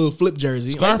see a little flip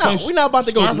jersey. Scarface, like, no, we're not about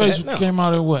to go. Scarface do that. No. came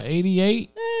out at what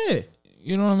 88. Yeah,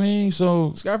 you know what I mean.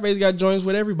 So Scarface got joints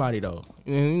with everybody though,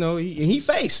 and you know he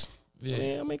face. Yeah,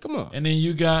 man, I mean, come on. And then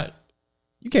you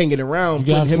can't get around.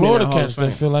 You got Florida cats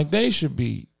that feel like they should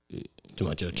be. Too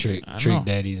much of trick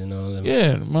daddies and all that.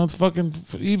 Yeah,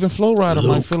 motherfucking even Flow Rider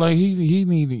might feel like he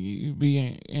need to be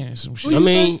in some shit. I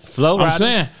mean, Flow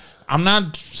Rider. I'm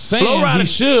not saying he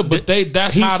should, but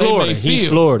that's how Florida. they may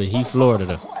feel. He's Florida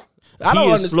though. I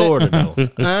don't understand.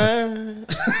 Florida though.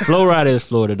 Flow Rider is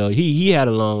Florida though. He had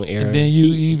a long era. And then you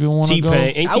even want to go.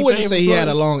 I wouldn't say he had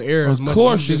a long era. Of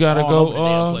course, you got to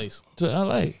go to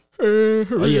LA.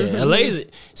 Oh yeah, LA is.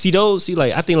 See,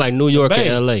 like I think like New York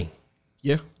and LA.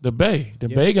 Yeah, the Bay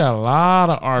got a lot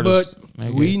of artists.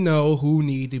 But we know who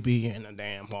need to be in the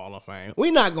damn Hall of Fame.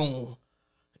 We're not gonna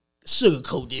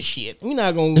sugarcoat this shit. We're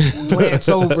not gonna glance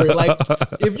over it. Like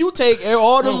if you take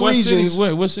all them regions,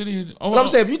 what city? What I'm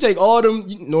saying, if you take all them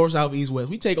north, south, east, west,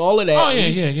 we take all of that. Oh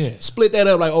yeah. Split that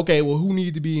up. Like okay, well, who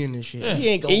need to be in this shit? Yeah. He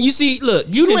ain't going. And you see, look,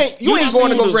 you ain't going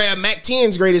to go grab Mac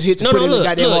 10's greatest hits. No,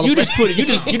 look, you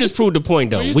just proved the point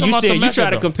though. When you said you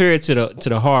try to compare it to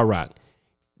the Hard Rock.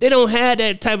 They don't have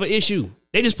that type of issue.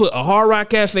 They just put a Hard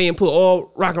Rock Cafe and put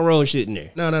all rock and roll shit in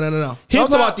there. No. I'm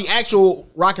talking about the actual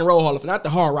Rock and Roll Hall of Fame, not the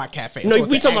Hard Rock Cafe. No,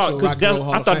 we talking about because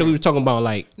I thought that we were talking about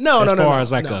like as far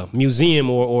as like a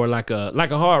museum or like a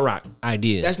Hard Rock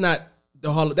idea. That's not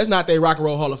the Hall. That's not their Rock and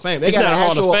Roll Hall of Fame. They got an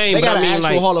actual. They got an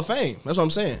actual Hall of Fame. That's what I'm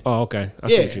saying. Oh, okay. I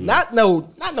see what you mean. Not no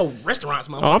restaurants,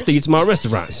 motherfucker. Oh, I'm thinking it's my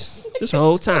restaurants this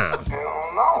whole time.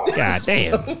 God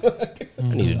damn.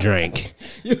 I need a drink.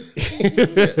 Give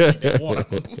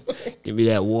me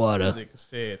that water.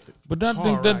 But I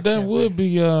think that would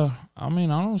be I mean,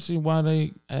 I don't see why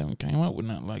they haven't came up with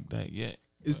nothing like that yet.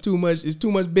 It's too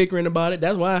much bickering about it.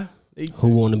 That's why. Who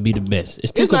want to be the best?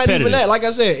 It's too competitive. Not even that. Like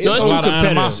I said, it's too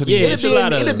competitive. Yeah,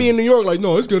 it'd be in New York. Like,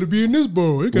 no, it's got to be in this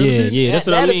borough. That's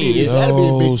what I mean. That'd be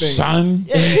a big thing. Son.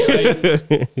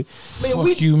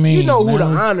 You know who to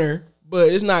honor, but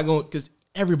it's not going because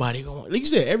everybody going. Like you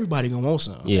said, everybody gonna want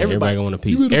something. Yeah, everybody gonna want a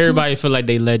piece. Everybody feel like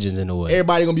they legends in a way.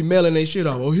 Everybody gonna be mailing their shit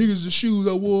off. Oh, here's the shoes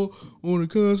I wore on the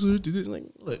concert. Like,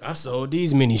 look, I sold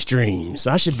these many streams.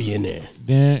 I should be in there.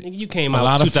 Then you came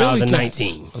out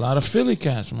 2019. A lot of Philly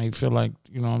cats may feel like,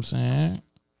 you know what I'm saying?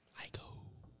 Like,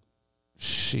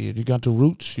 shit, you got the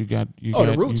Roots. You got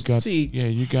the Roots.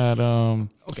 You got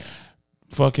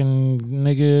fucking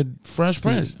nigga Fresh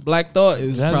Prince. Black Thought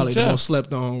is probably the most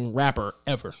slept on rapper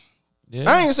ever. Yeah.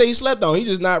 I ain't gonna say he slept on. He's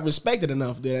just not respected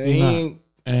enough. Dude.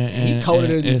 He coded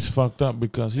it. It's fucked up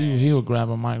because he would grab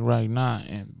a mic right now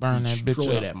and burn that bitch up.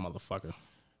 Destroy that motherfucker.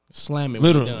 Slam it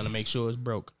when you're done to make sure it's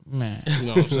broke. Man, you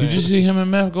know what I'm saying? Did you see him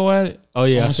and Meth go at it? Oh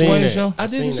yeah, I seen that. Show? I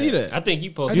didn't see that. I think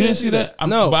you posted. You didn't see that?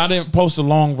 No, but I didn't post the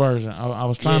long version. I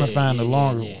was trying to find the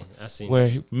longer one. I seen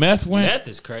where Meth went. Meth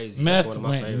is crazy. Meth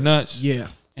went nuts. Yeah.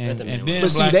 And then but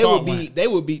see, they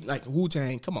would be like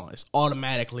Wu-Tang. Come on, it's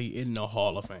automatically in the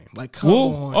Hall of Fame. Like, come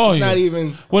on, it's not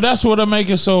even. Well, that's what make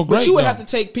it so great. But you would have to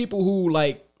take people who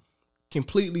like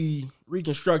completely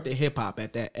reconstructed hip hop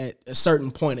at a certain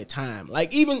point in time.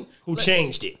 Like even who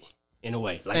changed it in a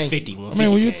way, like 50. I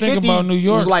mean, when you think about New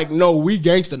York, it was like, no, we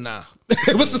gangster now.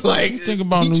 It was like, you think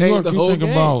about New York, you think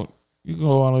about, you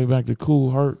go all the way back to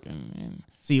Cool Herc and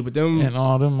see, but them and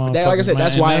all them. Like I said,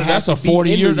 that's why that's a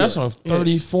 40 year. That's a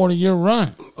 30, 40 year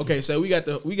run. Okay, so we got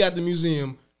the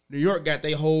museum. New York got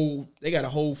they got a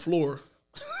whole floor.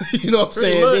 You know what I'm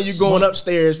saying? Much. Then you going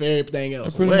upstairs for everything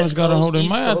else. They pretty West much got a whole. They Coast,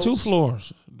 might have East 2 Coast.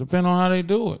 floors, depending on how they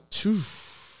do it. That's a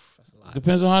lot.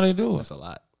 Depends on how they do it. That's a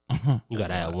lot. You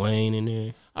gotta have Wayne in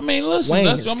there. I mean, listen, Wayne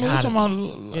that's, has I mean, we're gotta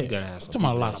talking about, You gotta have some. talking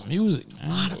about a lot of music,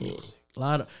 man. A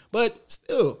lot of, but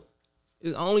still,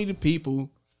 it's only the people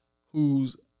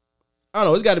who's, I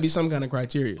don't know, it's got to be some kind of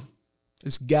criteria.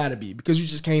 It's got to be, because you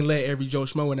just can't let every Joe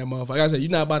Schmo in that motherfucker. Like I said,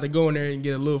 you're not about to go in there and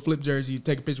get a little flip jersey,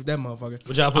 take a picture with that motherfucker.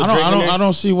 Would y'all put Drake in there? I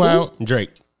don't see why. Drake.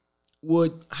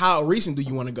 How recent do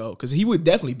you want to go? Because he would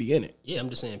definitely be in it. Yeah, I'm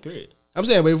just saying. Period. I'm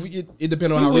saying, but it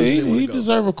depends on how recent they want He to go.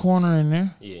 deserve a corner in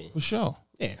there. Yeah, For sure.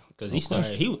 Yeah. because he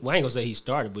started. I ain't gonna say he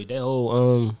started, but that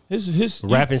whole His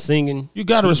rapping, singing. You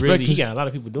gotta respect He his- got a lot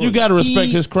of people doing. You got to respect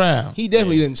He- his craft. He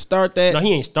definitely didn't start that. No,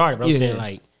 he ain't started. But I'm Yeah. saying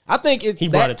like I think He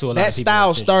brought it to a lot that of people's style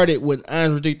attention. started when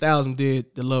Andre 3000 did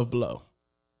The Love Below.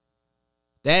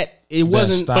 That it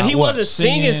wasn't. style. But he What, wasn't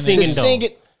singing singing and- though. Sing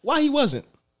it. Why he wasn't?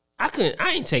 I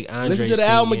ain't take Andre. Listen to the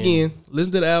album singing again.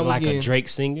 Listen to the album like again. a Drake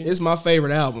singing. It's my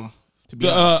favorite album. To be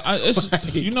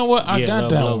honest, You know what? I yeah, got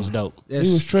Love that Below one. was dope. He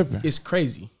was tripping. It's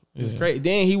crazy. It's crazy.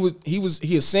 Then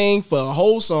he'll sing for a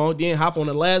whole song, then hop on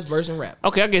the last verse and rap.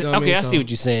 Okay, I get. You know what I Okay, mean? I see So- what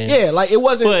you're saying. Yeah, like it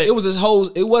wasn't. But- It was his whole.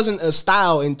 It wasn't a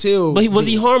style until. But was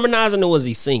he harmonizing or was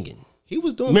he singing? He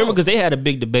was doing. Remember, both. because they had a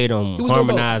big debate on was doing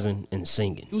harmonizing and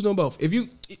singing. He was doing both. If you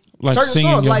Like certain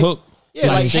singing songs your like hook. yeah,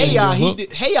 Like like Hey singing Ya, your he hook.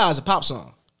 did. Hey Ya is a pop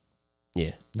song.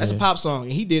 Yeah, That's a pop song,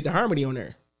 and he did the harmony on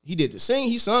there. He did the sing,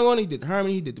 he sung on it, he did the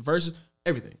harmony, he did the verses,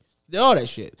 everything. He did all that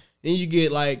shit. Then you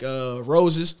get like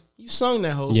Roses. He sung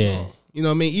that whole Yeah. song. You know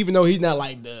what I mean? Even though he's not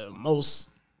like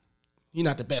he's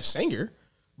not the best singer,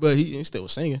 but he still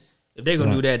was singing. if they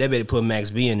gonna do that, they better put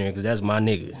Max B in there because that's my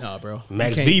nigga. Nah, bro.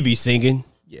 Max You B can't- be singing.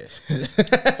 Yeah.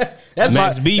 that's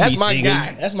Max my, B that's be my singing.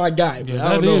 guy. That's my guy. But Yeah, I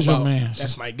don't that know is your about, man.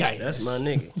 That's my guy. That's my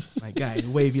nigga. my guy.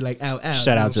 Wavy like ow ow.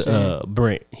 Shout out you know what I'm to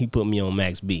Brent. He put me on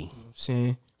Max B.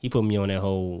 saying? He put me on that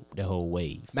whole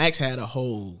wave. Max had a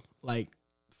whole, like,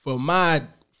 for my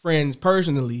friends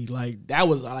personally, like, that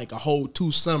was like a whole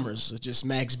 2 summers of just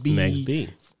Max B. Max B.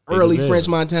 Early Baby French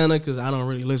Baby. Montana, because I don't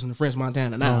really listen to French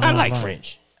Montana now. I like right.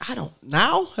 French. I don't.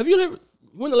 Now? Have you ever,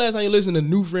 when the last time you listened to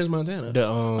new French Montana? The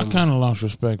I kind of lost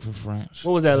respect for French.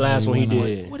 what was that last one he went on.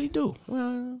 did? What'd he do?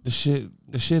 The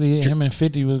shit him and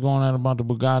 50 was going out about the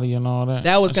Bugatti and all that.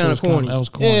 That was shit kind of corny. That was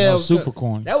corny. Yeah, that it was super kinda-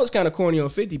 corny. That was kind of corny on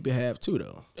 50 behalf, too,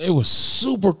 though. It was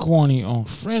super corny on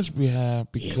French behalf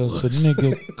because the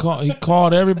nigga he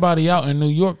called everybody out in New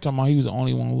York talking about he was the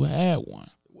only one who had one.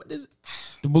 What is it?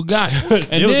 The Bugatti.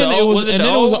 And It was then the it old- was was it and the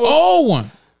then it was old an one? old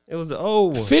one. It was the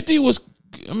old one. 50 was,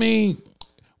 I mean,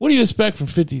 what do you expect from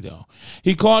 50 though?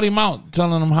 He called him out,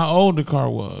 telling him how old the car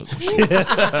was.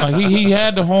 Like he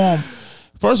had to horn.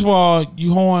 First of all,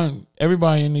 you horn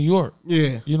everybody in New York.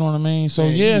 Yeah. You know what I mean? So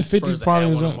Man, yeah, you 50 first to probably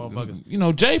have was. one of them motherfuckers. You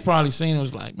know, Jay probably seen it,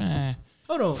 was like, man,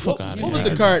 Hold on. Fuck What, outta what was here.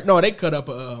 the car? No, they cut up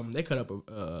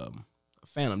a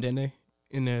Phantom, didn't they?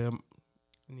 In the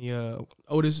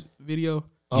Otis video.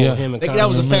 Oh, Yeah. him and That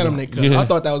was a Kanye. Phantom they cut. Yeah. I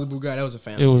thought that was a Bugatti. That was a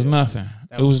Phantom. it was nothing.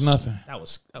 It was nothing. That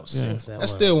was Yeah. sick.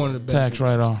 That's still one of the best. Tax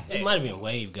right off. It might have been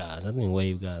Wave Guys. I think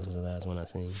Wave Guys was the last one I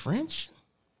seen. French.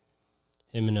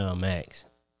 Him and Max.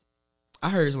 I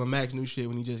heard some of Max new shit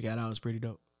when he just got out. It's pretty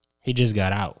dope. He just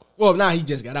got out. Well, nah, he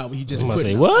just got out, but he just I'm about put to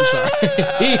it say, out. what?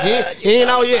 I'm sorry. he ain't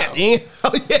out yet. He ain't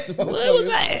out yet. What was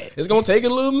that? It's gonna take a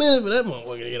little minute for that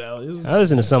motherfucker to get out. It was I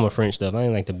listen to some of French stuff. I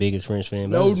ain't like the biggest French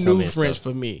fan. But I no listen to some new of his French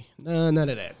stuff. for me. None of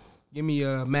that. Give me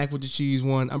a Mac with the cheese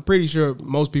one. I'm pretty sure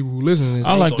most people who listen to this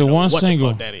I ain't like gonna the know one what single.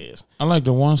 the fuck that is. I like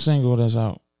the one single that's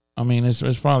out. I mean, it's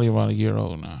probably about a year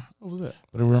old now, What was that?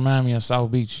 but it remind me of South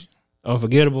Beach.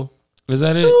 Unforgettable. Is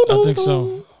that it? I think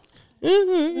so.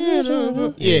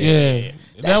 Yeah. Yeah,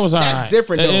 that was all that's right.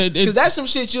 different though, It- because that's some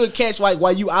shit you'll catch like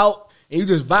while you out and you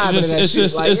just vibing It's, in that it's shit.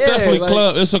 just, Like, it's yeah, definitely like,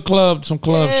 club. It's a club, some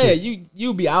club Yeah, shit.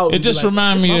 you be out. It and be just like,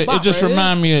 remind "This me. my It bop just right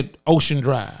remind me of Ocean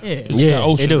Drive. here." It's Yeah, got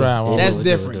Ocean it do. Drive. all that's over.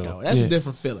 different do. though. That's Yeah. a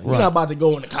different feeling. You're Right. not about to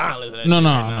go into college. No, no.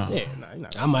 Yeah, no, you're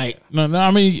not. I might. No,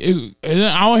 I mean,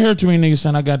 I don't hear too many niggas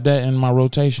saying I got that in my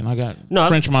rotation. I got No,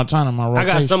 French Montana in my I rotation.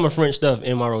 got some of French stuff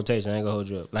in my rotation. I ain't gonna hold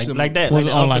you up. Like that. Was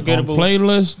Like it on like on Unforgettable.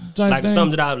 playlist type Like thing?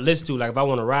 something that I listen to. Like if I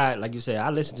want to ride, like you said,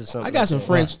 I listen to something. I got like some that.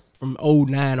 French from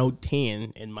 09,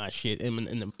 010 in my shit in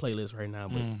the playlist right now,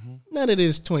 but none of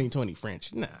this 2020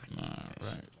 French. Nah.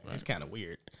 It's kind of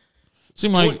weird.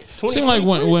 Seem like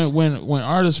when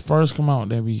artists first come out,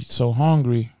 they be so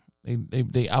hungry.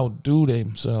 They outdo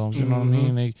themselves. You know what I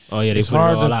mean? They put it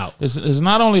all out. It's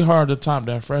not only hard to top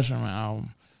that freshman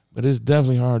album, but it's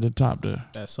definitely hard to top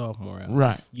that sophomore album.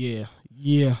 Right. Yeah.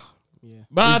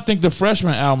 But I think the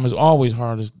freshman album is always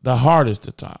the hardest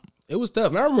to top. It was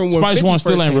tough. I remember when Spice One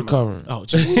still ain't recovered. Oh,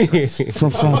 Jesus. from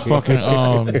fucking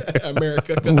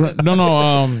America.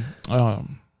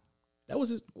 That was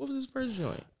his. What was his first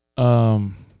joint?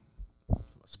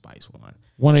 Spice One.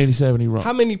 187 he wrote.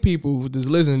 How many people that's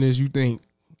listening to this you think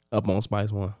up on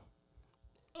Spice One?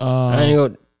 I ain't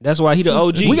gonna. That's why he the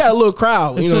OG. We got a little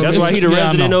crowd. That's why he the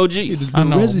resident OG. I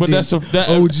know, but that's OG.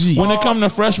 When it comes to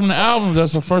freshman albums,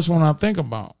 that's the first one I think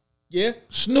about. Yeah,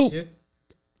 Snoop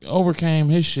overcame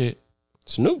his shit.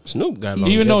 Snoop got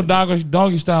even though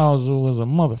Doggy Styles was a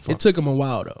motherfucker. It took him a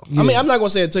while though. Yeah. I mean, I'm not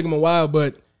gonna say it took him a while,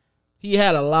 but he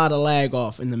had a lot of lag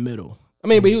off in the middle. I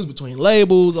mean, but he was between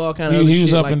labels, all kind of. He was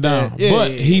shit up like and that. down,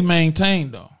 but he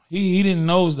maintained though. He didn't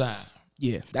nosedive.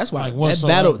 Yeah, that's why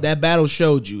like that battle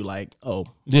showed you like, I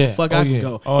can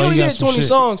go. He only did 20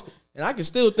 songs, and I can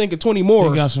still think of 20 more.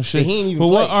 He got some shit. But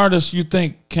what artists you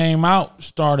think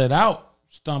started out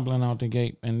stumbling out the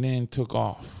gate and then took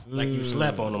off? Like you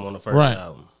slept on them on the first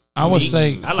album. I would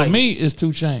say for me it's 2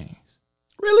 Chainz.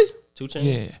 Really? 2 Chainz?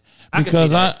 Yeah.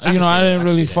 Because I didn't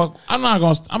really fuck. I'm not.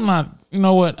 You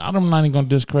know what? I'm not even gonna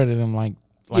discredit him like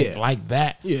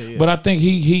that. Yeah. But I think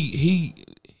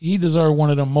he deserved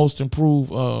one of the most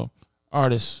improved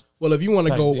artists. Well, if you want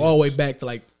to go all the way back to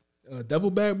like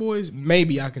Devil Bad Boys,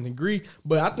 maybe I can agree.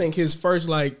 But I think his first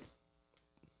what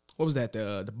was that?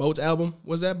 The Boats album?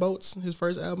 Was that Boats? His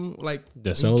first album? Like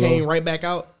the he came right back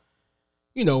out.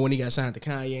 You know, when he got signed to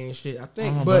Kanye and shit. I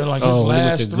think, but like his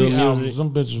last 3 albums,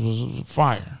 them bitches was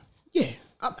fire. Yeah.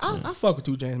 I fuck with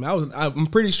 2 Chainz, man. I'm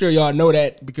pretty sure y'all know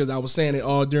that because I was saying it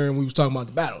all during we was talking about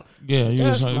the battle. Yeah, you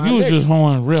was just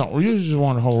holding real. You just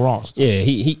wanted the whole roster. Yeah,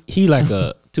 he like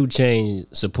a 2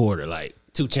 Chainz supporter, like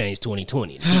 2 Chainz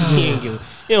 2020. It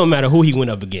don't matter who he went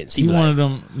up against. He one of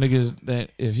them niggas that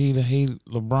if he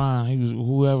LeBron, he was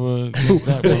whoever against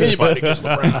that. Anybody against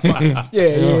LeBron.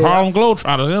 Yeah. Harlem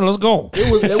Globetrotters. Yeah, let's go.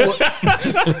 It was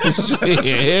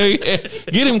yeah.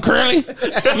 Get him, Curly.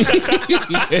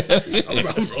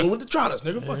 I'm rolling with the Trotters,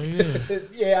 nigga. Fuck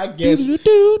yeah, I guess.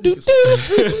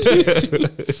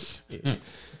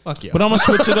 Fuck yeah. But I'm gonna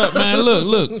switch it up, man.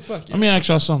 Look. Let me ask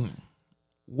y'all something.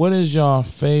 What is y'all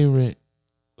favorite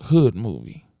hood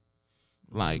movie?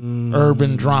 Like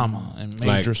urban drama and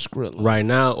major Skrilla. Right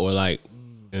now or like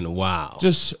in a while?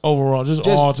 Just overall, just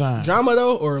all time. Drama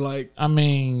though, or like I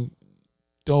mean,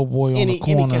 Doughboy on the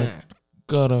corner,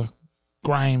 gutter,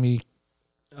 grimy,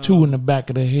 2 in the back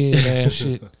of the head ass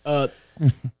shit.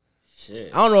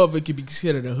 Shit. I don't know if it could be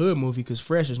considered a hood movie because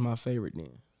Fresh is my favorite then.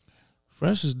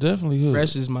 Fresh is definitely hood.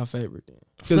 Fresh is my favorite then.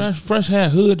 Fresh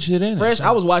had hood shit in it. Fresh,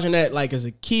 I was watching that like as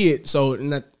a kid, so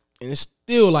and it's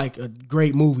still like a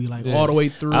great movie, like all the way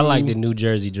through. I like the New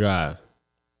Jersey Drive.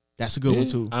 That's a good one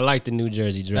too. I like the New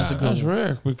Jersey Drive. That's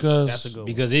rare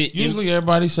because it usually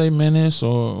everybody say Menace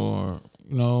or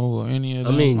you know or any of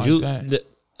them. I mean, that. The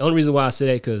only reason why I say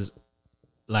that because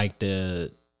like I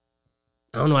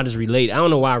don't know. I just relate. I don't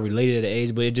know why I related at the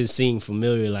age, but it just seemed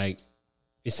familiar. Like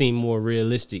it seemed more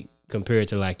realistic compared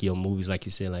to like your movies, like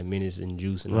you said, like Menace and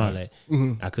Juice and all that.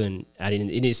 Mm-hmm. I didn't.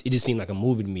 It just seemed like a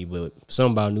movie to me. But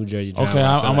something about New Jersey Drive. Okay,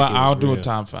 I'll do a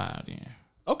top 5 then.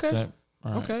 Okay.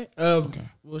 Okay.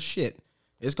 Well, shit.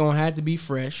 It's gonna have to be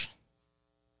Fresh.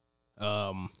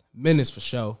 Menace for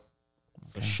sure.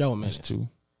 For sure, Menace. That's 2.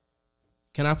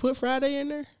 Can I put Friday in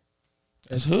there?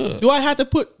 That's hood. Do I have to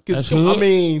put? Because I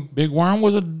mean, Big Worm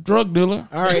was a drug dealer.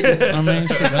 All right. I mean,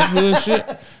 so that's hood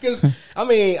shit. Because I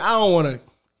mean, I don't want to.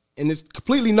 And it's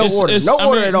completely no order at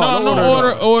all. No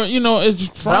order, or you know, it's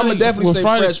Friday. I'm gonna definitely say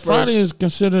Friday, Fresh first. Friday is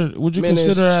considered. Would you Menace,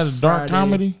 consider that a dark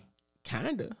comedy?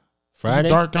 Kinda. Friday,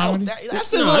 dark comedy.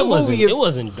 That's a little movie. It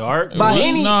wasn't dark.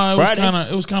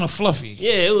 It was kind of fluffy.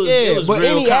 Yeah, it was. But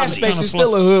real any comedy. aspects, it's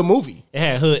still a hood movie. It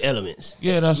had hood elements.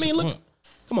 Yeah, that's. I mean, look.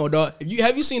 Come on, dog.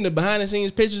 Have you seen the behind the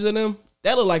scenes pictures of them?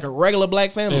 That look like a regular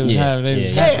black family.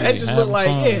 That just look like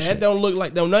that don't look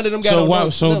like none of them got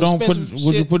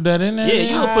would you put that in there?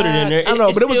 Yeah, you would put it in there. I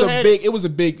know, but it was a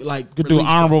big like. Could do an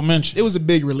honorable mention. It was a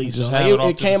big release.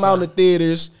 It came out in the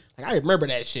theaters. Like I remember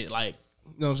that shit. Like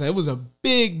you know what I'm saying. It was a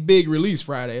big release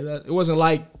Friday. It wasn't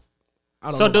like. I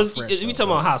don't know. So we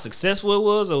talking about how successful it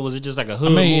was, or was it just like a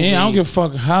hood? I mean, movie? I don't give a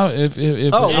fuck how if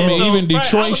even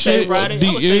Detroit shit.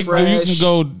 You can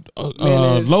go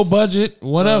low budget,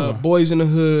 whatever. Boys in the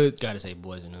Hood. Gotta say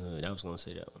Boys in the Hood. I was gonna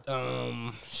say that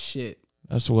one. Shit.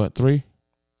 That's what 3.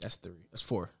 That's 3. That's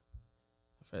 4.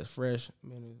 Fresh,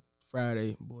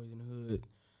 Friday, Boys in the Hood.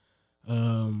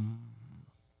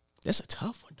 That's a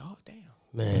tough one, dog. Damn.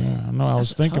 Man. Yeah, I know. I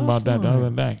was thinking about that the other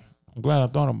day. I'm glad I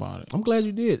thought about it. I'm glad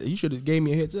you did. You should have gave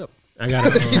me a heads up. I got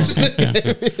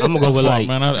I'm gonna go with like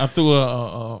man. I threw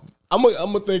a I'm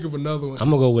gonna think of another one. I'm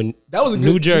gonna go with that was a good,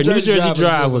 New Jersey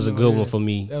Drive was a good one for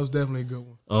me. That was definitely a good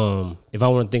one. If I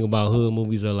want to think about hood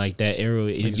movies or like that era,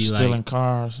 it'd be stealing like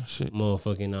cars and shit.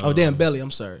 Motherfucking. Oh damn, Belly. I'm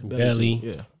sorry, Belly.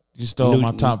 Yeah, you stole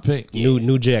my top pick.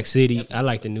 New Jack City. Definitely. I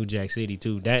like the New Jack City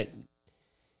too. That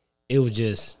it was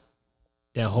just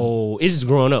that whole. It's just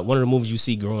growing up. One of the movies you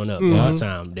see growing up all the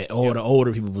time. That all the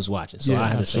older people was watching. So I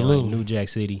have to say like New Jack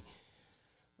City.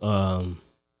 I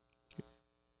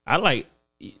like.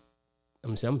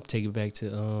 I'm gonna take it back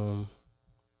to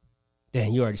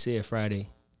damn, you already said Friday. You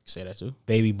say that too.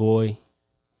 Baby Boy.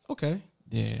 Okay.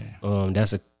 Yeah.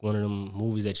 That's one of them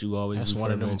movies that you always. That's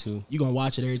one of them. Too. You gonna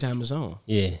watch it every time it's on.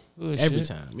 Yeah. Every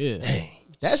time. Yeah. Dang.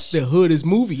 That's the hoodest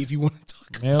movie if you want to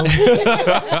talk about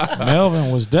Melvin.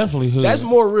 Melvin was definitely hood. That's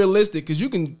more realistic because you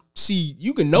can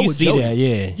know a see Jody. That,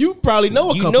 yeah. You probably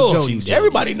know a You couple know a Jodies. few Jodies.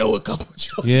 Everybody know a couple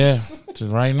Jodies. Yeah.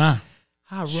 Just right now.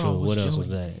 How wrong Sure. was What else Jody? was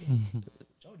that?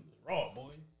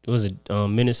 Was it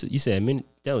Menace? You said Menace?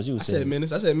 That was you. I said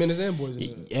Menace. I said Menace and Boys in the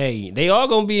Hood. Hey, they all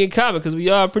gonna be in common because we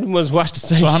all pretty much watch the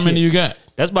same. So how shit. many you got?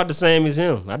 That's about the same as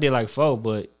him. I did like 4,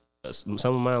 but some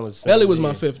of mine was. The same. Belly was my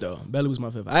 5th though. Belly was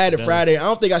my 5th. I added Friday. I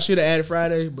don't think I should have added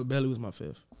Friday, but Belly was my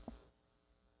 5th.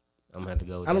 I'm gonna have to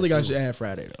go. With I don't that think I too. should add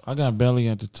Friday though. I got Belly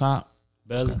at the top.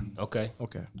 Belly. Okay.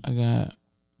 I got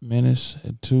Menace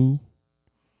at 2.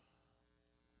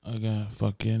 I got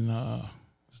fucking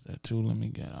what's that 2? Let me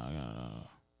get. I got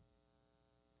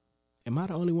Am I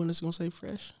the only one that's gonna say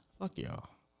Fresh? Fuck y'all.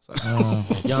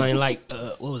 Y'all ain't like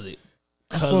what was it?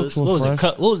 I Colors. fucked What with was it?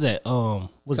 Fresh. What was that?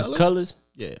 Was Colors? it Colors?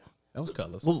 Yeah, that was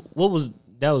Colors. What was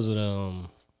that? Was it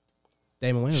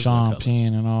Damon Wayans. Sean was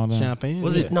Penn and all that. Sean Penn.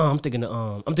 Was it? No, I'm thinking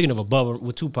of Above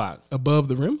with Tupac. Above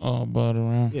the Rim? Oh, Bud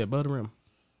around. Yeah, Above the Rim.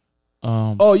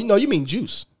 Oh, you mean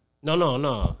Juice? No.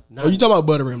 Not, Oh, you talking about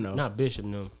Above the Rim though? Not Bishop.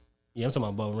 No. Yeah, I'm talking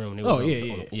about Above the Rim. Oh,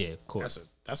 yeah. Yeah, of course.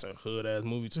 That's a hood ass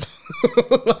movie too.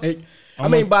 I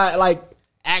mean, by like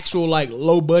actual like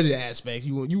low budget aspects,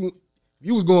 you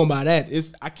was going by that.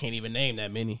 I can't even name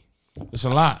that many. it's a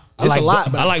lot. It's a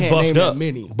lot, but I like can't Buffed name that Up.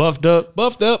 many. Buffed Up.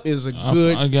 Buffed Up is a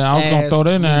good. Again, I was gonna throw that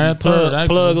in there at third. Actually.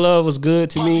 Plug Love was good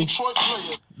to me.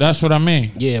 That's what I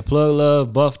mean. Yeah, Plug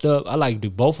Love, Buffed Up. I like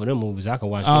both of them movies. I can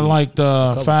watch. I them like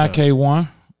the couple 5K one.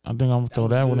 I think I'm gonna throw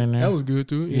that one in there. That was good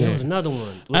too. Yeah, there was another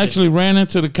one. I actually ran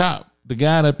into the cop, the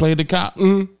guy that played the cop,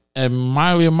 at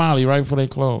Miley and Molly right before they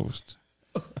closed.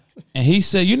 And he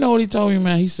said, you know what he told me,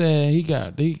 man? He said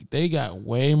they got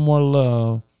way more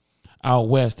love out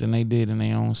west than they did in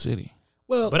their own city.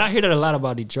 Well, but I hear that a lot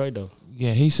about Detroit though.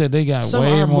 Yeah, he said they got some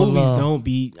way of our more movies love. don't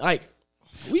be like.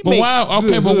 But why?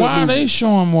 Okay, but why are they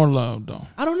showing more love though?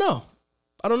 I don't know.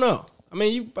 I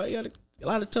mean, you probably got a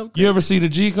lot of tough. You ever see the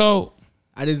G Code?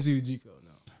 I didn't see the G Code.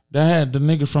 No. That had the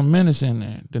nigga from Menace in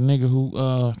there. The nigga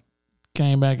who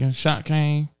came back and shot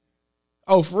Kane.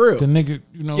 Oh, for real? The nigga,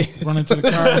 running to the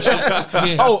car and shit.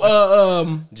 Yeah.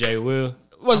 Oh, Jay Will.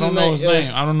 What's I don't know his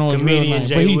name. I don't know his real Comedian name.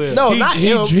 Jay But he, Will. No, he, not he,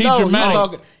 him. He no,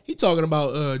 dramatic. he talking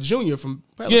about Junior from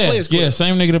Yeah, Players Club. yeah,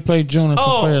 same nigga that played Junior from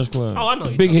Oh. Players Club. Oh, I know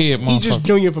you Big head He motherfucker. just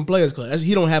Junior from Players Club.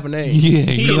 He don't have a name. Yeah,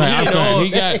 He you're right. in all- He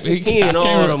he in all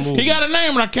can't them remember. He got a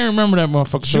name, but I can't remember that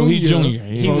motherfucker. So he Junior. Junior.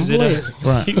 He Yeah. was in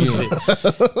Right. He was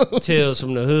in Tales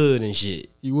from the Hood and shit.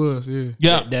 He was, yeah.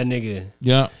 Yeah, That nigga.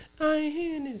 yeah. I ain't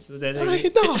hearing this. Was that Hey,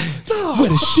 nigga? no. Where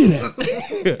the shit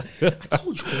at? I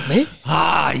told you, man.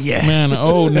 Ah, yes. Man, the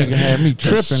old nigga had me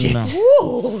tripping now.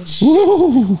 Ooh,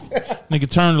 Ooh. Nigga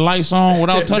turned the lights on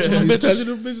without touching them He's bitches. touching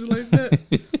them bitches like that.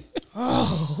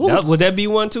 Would that be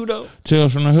one too though?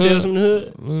 Tales from the Tales Hood. from the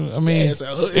Hood. I mean, Yeah, it's a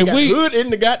hood. if It got we hood in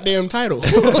the goddamn title.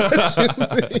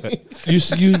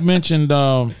 you mentioned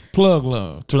Plug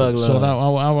Love. too. Plug So Love. that,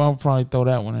 I'll probably throw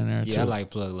that one in there too. Yeah, I like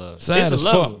Plug Love. Sad it's as a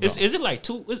love. fuck, Is it like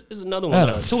two? It's another one. That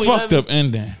a 211? fucked up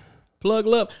ending. Plug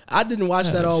Love. I didn't watch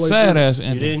that all the way Sad through. ass You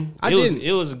ending. didn't? I It was. didn't.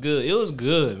 It was good. It was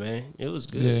good, man. It was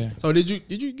good. Yeah. So did you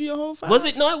get your whole 5? Was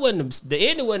it? No, it wasn't. The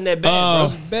ending wasn't that bad,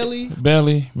 bro. Belly,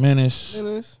 Belly, Menace,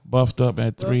 Dennis, buffed up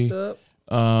at 3. Buffed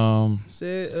Up,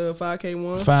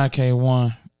 5K1.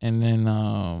 5K1, and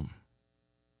then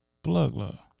Plug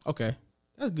Love. Okay,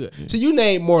 that's good. So you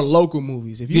name more local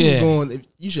movies. If you Yeah. were going,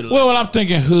 you should. Well, I'm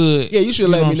thinking hood. Yeah, you should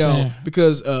let me what I'm know saying?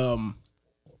 because oh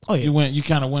yeah. You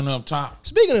kind of went up top.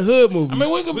 Speaking of hood movies, I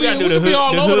mean, we could We be, gotta do we the could be hood-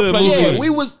 all the over the hood place. movie. with yeah, it. we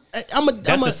was.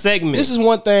 That's a segment. This is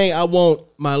one thing I want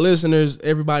my listeners,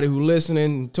 everybody who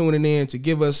listening, tuning in, to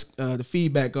give us the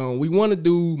feedback on. We want to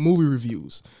do movie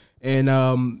reviews.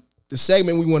 And the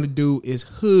segment we want to do is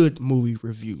hood movie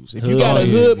reviews. If you got a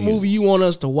hood movie you want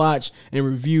us to watch and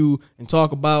review and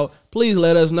talk about, please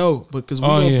let us know, because we're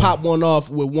going to pop one off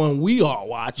with one we all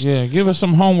watched. Yeah, give us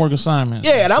some homework assignments.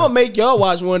 Yeah, and I'm going to make y'all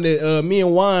watch one that me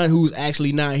and Juan, who's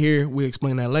actually not here, we'll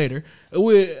explain that later.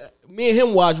 Me and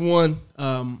him watch one.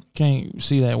 Can't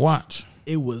see that watch.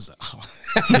 It was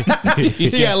he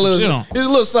got a little. There's a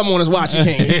little something on his watch. He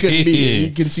couldn't be here.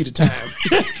 He couldn't see the time.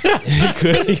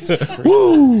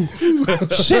 Woo!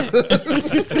 Shit.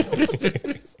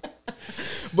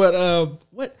 But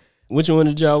what? Which one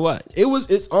did y'all watch?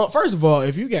 It's on. First of all,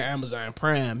 if you got Amazon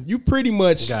Prime, you pretty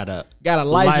much got a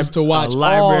license to watch a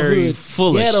library all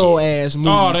full of ghetto shit. ass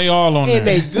movies. Oh, they all on and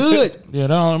there. And they good. Yeah,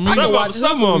 I can watch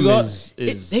some of them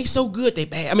is they so good, they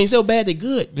bad. I mean, so bad they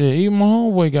good. Yeah, even my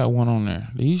homeboy got one on there.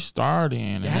 He starred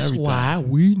in. That's everything. why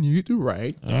we need to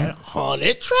write that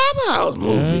haunted trap house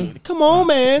movie. Yeah. Come on,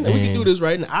 man. We can do this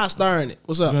right now. I star in it.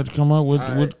 What's up? You got to come up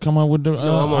with the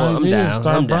I'm ideas. down.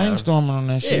 Start I'm down. brainstorming on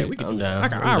that shit. Yeah, we can. I'm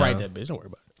down. I'll write that bitch. Don't worry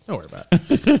about it. Don't worry about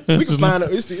it. We can find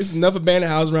it's enough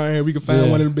abandoned house around here. We can find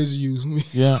one of them bitches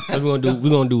use. Yeah. So we're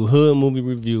gonna do hood movie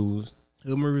reviews.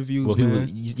 Hood movie reviews, well,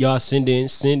 man. Y'all send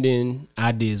in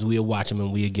ideas. We'll watch them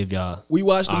and we'll give y'all. We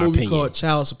watched a movie called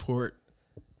Child Support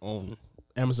on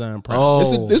Amazon Prime.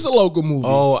 It's a local movie.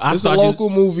 It's a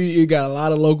local movie. It got a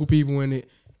lot of local people in it.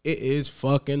 It is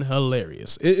fucking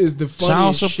hilarious. It is the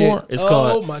funniest Child Support. Shit. It's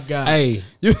called. Oh my god! Hey,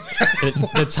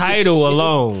 the title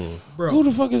alone, bro. Who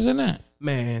the fuck is in that?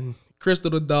 Man,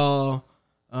 Crystal the Doll,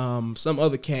 some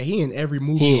other cat. He in every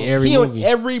movie. He in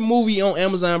every movie on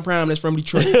Amazon Prime that's from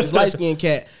Detroit. This light skinned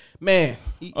cat. Man.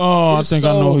 I think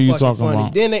I know who you talking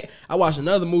about. Then I watched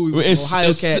another movie with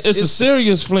Ohio cats. It's a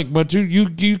serious flick, but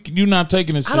you not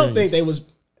taking it serious. I don't think they was.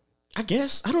 I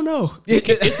guess I don't know.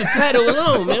 It's the title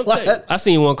alone, man. I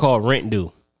seen one called Rent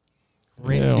Due.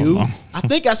 Rent Due. No. I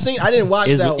think I didn't watch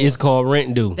that one. It's called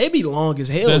Rent Due. They be long as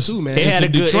hell too, man. They had a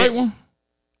Detroit one.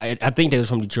 I think they was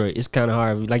from Detroit. It's kind of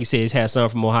hard. Like you said, it's had some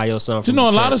from Ohio, some from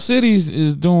Detroit. a lot of cities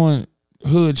is doing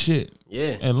hood shit.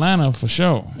 Yeah, Atlanta for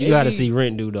sure. You got to see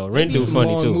Rent Due though. Rent Due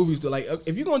funny too. Movies to like,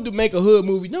 if you're gonna make a hood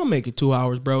movie, don't make it 2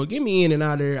 hours, bro. Get me in and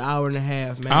out of there, hour and a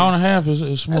half, man. Hour and a half is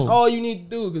smooth. That's all you need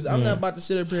to do, because I'm not about to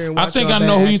sit up here and watch. I think I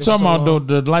know who you talking about though.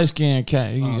 The light skinned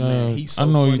cat. He's so I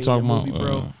know who you talking about, movie,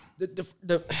 bro.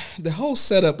 The whole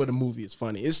setup of the movie is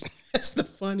funny. It's the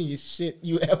funniest shit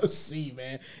you ever see,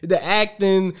 man. The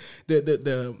acting,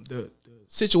 the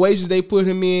situations they put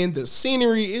him in, the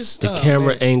scenery, is the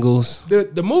camera angles.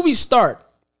 The movie start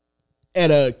at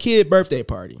a kid birthday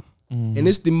party, and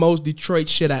it's the most Detroit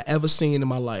shit I ever seen in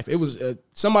my life. It was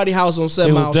somebody's house on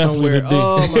 7 Mile somewhere.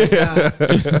 Oh my god,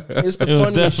 it's the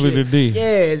funniest definitely shit. the D.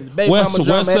 Yeah, baby West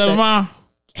 7 Mile.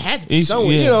 Had to be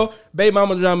somewhere, you know. Baby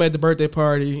mama drama at the birthday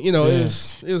party, you know. It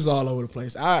was all over the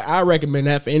place. I recommend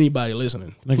that for anybody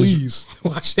listening. Please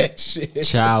watch that shit.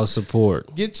 Child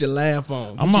Support. Get your laugh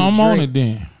on. I'm on it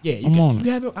then. Yeah, I'm on it.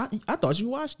 You haven't? I thought you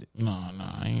watched it. No,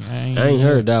 I ain't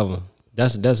heard that one.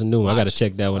 That's a new one. I gotta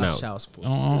check that one out. Child Support.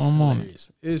 I'm on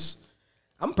it.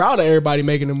 I'm proud of everybody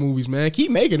making the movies, man.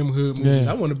 Keep making them hood movies.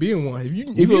 I want to be in one.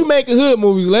 If you make a hood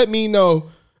movie, let me know.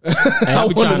 I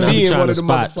be trying to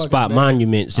spot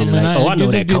monuments and I know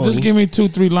that Coney. Just give me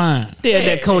 2-3 lines. They had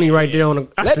that Coney right there on the.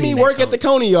 Let me work at the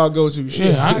Coney y'all go to.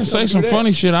 Shit. Yeah, I can say some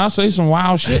funny shit. I'll say some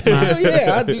wild shit. Hell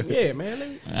yeah, I do. Yeah,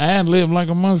 man. I ad lib like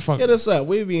a motherfucker. Hit us up.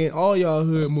 We'll be in all y'all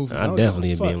hood movies. I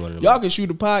definitely be in one of them. Y'all can shoot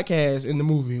a podcast in the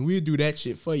movie, and we'll do that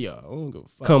shit for y'all. I don't give a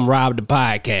fuck. Come rob the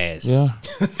podcast. Yeah.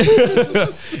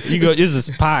 You go. This is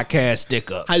a podcast stick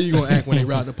up. How you gonna act when they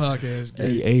rob the podcast?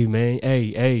 Hey, man.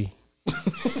 Hey. You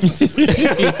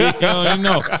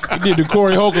know, he did the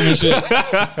Corey Holcomb and shit.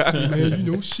 Hey, man,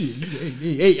 you know shit.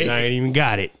 Hey. I ain't even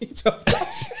got it.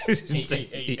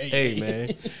 Hey, man.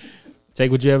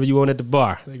 Take whatever you want at the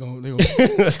bar. They gonna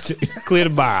clear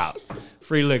the bar out.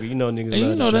 Free liquor. You know niggas. Hey, love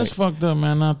you know to that's drink. fucked up,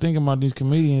 man. Now thinking about these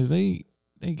comedians, they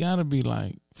gotta be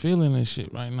like feeling this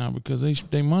shit right now because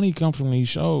they money come from these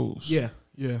shows. Yeah.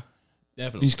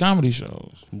 Definitely. These comedy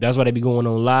shows. That's why they be going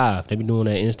on live. They be doing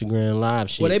that Instagram live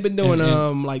shit. Well, they've been doing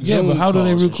like yeah, Zoom but how do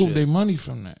they calls and recoup shit. their money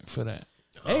from that? For that?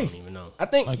 I don't even know. I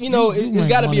think Like, you know you it's make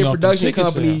got to be money a off the production ticket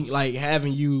company sales. like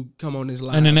having you come on this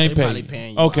live, And then they pay probably you.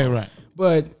 paying you. Okay, out. right.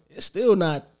 But it's still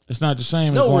not. It's not the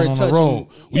same as Nowhere going on the touching- road.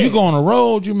 When yeah. you go on the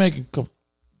road, you make a couple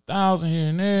thousand here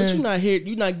and there. But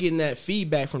you're not getting that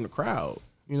feedback from the crowd.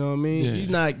 You know what I mean? Yeah.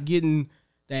 You're not getting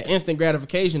that instant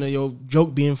gratification of your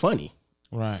joke being funny.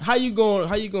 Right. How you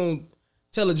going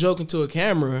tell a joke into a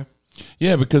camera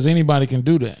Yeah, because anybody can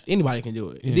do that. Anybody can do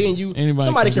it. Yeah. Then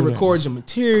somebody can record your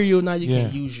material. Now you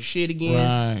can use your shit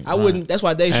again. I wouldn't. That's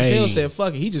why Dave Chappelle said,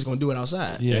 "Fuck it." He just gonna do it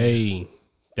outside. Yeah. Hey,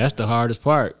 that's the hardest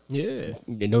part. Yeah.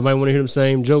 Nobody want to hear them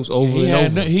same jokes over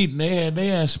and over. They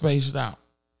had spaced out.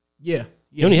 Yeah.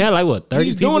 He only had like what 30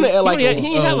 He's people? doing it at like he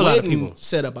ain't have a lot of people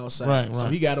set up outside. Right. So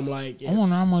he got them like. I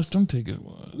wonder how much them tickets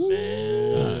was.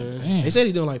 Man. They said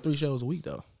he's doing like 3 shows a week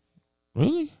though.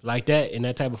 Really? Like that in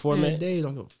that type of format? Man, Dave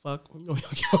don't give a fuck. You don't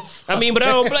give a fuck. I mean, but I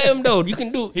don't blame him though. You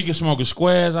can do. He can smoke a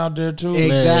squares out there too.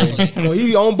 Exactly. So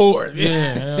he on board.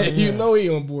 Yeah. You know he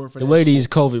on board for the that. way these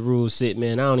COVID rules sit,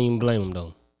 man. I don't even blame him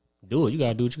though. Do it. You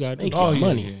gotta do what you gotta do. Make your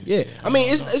money. Yeah. I mean,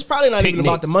 it's probably not even Picnic.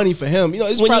 about the money for him. You know,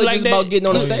 it's When you probably like just that, about getting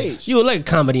on the stage. You would like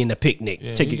comedy in the picnic.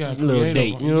 Yeah, Take you a got little creative-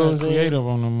 date. You know what I'm saying? Creative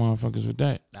on them motherfuckers with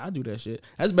that. I do that shit.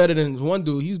 That's better than one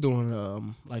dude. He's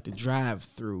doing like the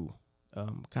drive-through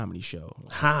comedy show.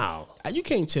 How? You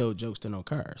can't tell jokes to no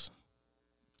cars.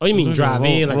 Oh, you mean drive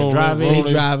in? Like a drive in?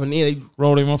 They driving in. They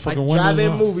Roll their motherfucking like windows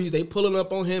drive-in up. movies. They pulling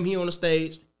up on him. He on the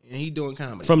stage and he doing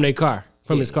comedy From their car.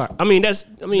 From his car. I mean,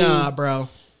 nah, bro.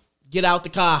 Get out the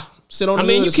car. Sit on the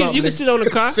hood you can sit on the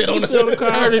car. Sit on You can sit on the car.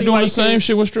 I heard they doing the same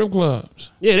shit with strip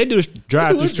clubs. Yeah, they do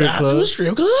drive-through strip clubs.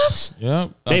 Strip clubs?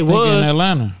 Yep. They I think was. in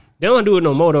Atlanta. They don't do it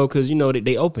no more though, because you know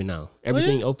they open now.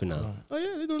 Everything open now. Oh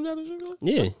yeah, they doing drive-through strip clubs?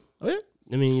 Yeah. Oh yeah.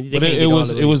 I mean, they But can't it get all was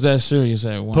the it was that serious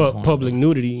at one point. public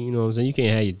nudity. You know what I'm saying? You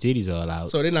can't have your titties all out.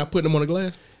 So they're not putting them on the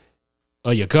glass?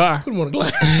 Or your car. Put them on the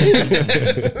glass.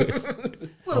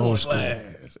 Put them on the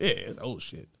glass. Yeah, it's old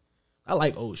shit. I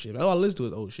like old shit. All I listen to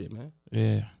is old shit, man.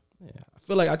 Yeah. I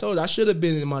feel like I told you I should have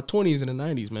been in my 20s and the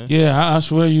 90s, man. Yeah, I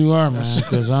swear you are, man.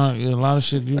 Because a lot of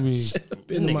shit you be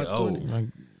Been in my Nigga 20s. like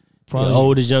The probably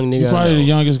oldest young nigga. you're I probably know. the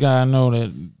youngest guy I know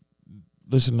that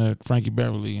listen to Frankie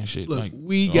Beverly and shit. Look, like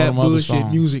we all got them other bullshit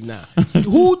songs. music now.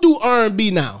 Who do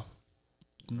R&B now?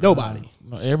 Nobody.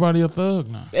 No, everybody a thug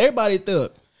now. Everybody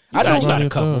thug. I got- knew you got a Everybody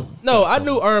couple. thug. No, I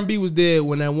knew R&B was dead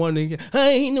when that one nigga, I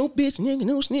ain't no bitch nigga,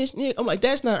 no snitch nigga. I'm like,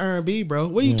 that's not R&B, bro.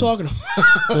 What are you talking about?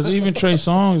 Because even Trey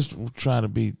Songz try to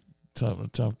be a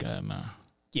tough guy now.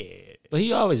 Yeah. But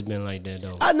he always been like that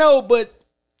though. I know, but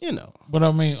you know. But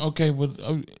I mean, okay, but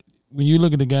when you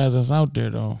look at the guys that's out there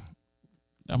though,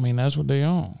 I mean that's what they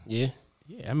own. Yeah.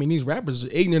 Yeah, I mean these rappers are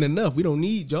ignorant enough. We don't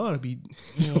need y'all to be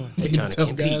They trying to tough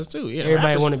compete. guys too. Yeah,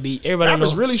 Everybody want to be. Everybody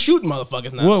rappers know. really shooting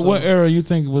motherfuckers now. What era you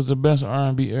think was the best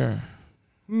R&B era?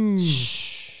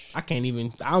 I can't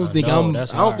even. I don't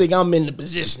that's I don't hard. think I'm in the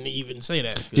position to even say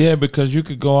that. Yeah, because you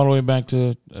could go all the way back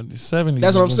to the 70s.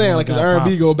 That's what I'm saying. Like, cause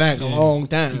R&B go back a long You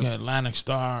time. got Atlantic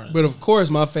Star. But of course,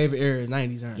 my favorite era is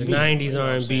 90s R&B. The 90s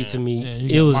R&B to me, yeah, you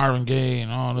it got was Marvin Gaye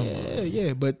and all them.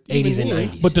 Yeah, but 80s even and then,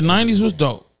 90s. But the 90s was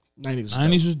dope. 90s was 90s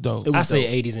dope. was dope. It was I say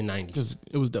dope. 80s and 90s.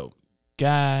 It was dope.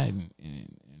 Guy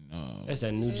and That's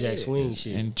that New Jack Swing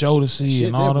shit. and Jodeci Shit,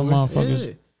 and all that them boy. motherfuckers.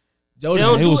 Yeah. They Jodeci,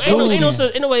 don't it do, was ain't, no, cool. ain't, no,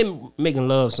 ain't no way making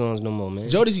love songs no more, man.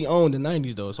 Jodeci owned the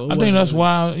 90s though, so it I think wasn't that's really-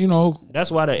 why, you know,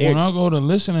 That's why the when I go to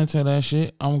listening to that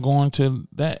shit, I'm going to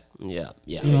that. yeah.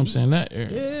 You know what I'm saying? That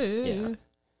era. Yeah.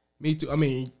 Me too. I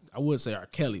mean, I would say R.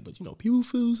 Kelly, but you know, people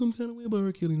feel some kind of way about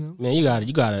R. Kelly now. Man, you got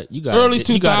Early you gotta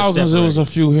 2000s, it was separate.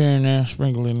 a few here and there,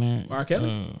 sprinkled in there. R. Kelly?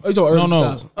 Uh, Oh, you talking early no,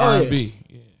 2000s? Oh, yeah. R&B.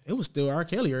 It was still R.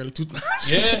 Kelly early 2000s.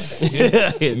 Yes.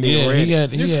 yeah, Yeah, he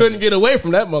had You couldn't get away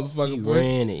from that motherfucker, he boy.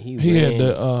 ran it. He He ran had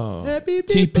it. the Happy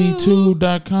people.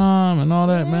 TP2.com and all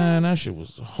that, man. That shit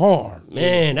was hard.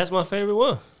 Man, that's my favorite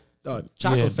one. Chocolate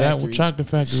Yeah, that Factory. Chocolate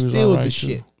Factory was Still all right the too.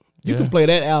 shit. You Yeah. can play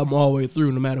that album all the way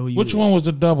through, no matter who you. Which is. one was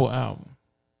the double album?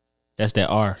 That's that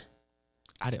R.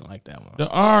 I didn't like that one. The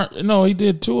R. No, he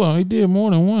did two of them. He did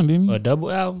more than one, didn't he? A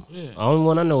double album? Yeah. The only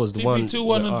one I know is the one. TP2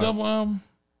 wasn't with a R. double album.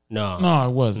 No, No,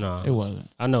 it wasn't. No. It wasn't.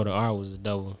 I know the R was a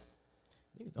double.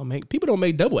 People don't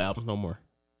make double albums no more.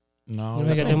 No, You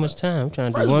ain't got that much time. I'm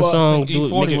trying to First do of one all, song.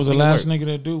 E40 was the make it last work. nigga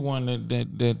that do one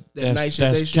that Night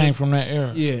Shift, Day came Shift. from that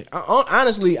era. Yeah,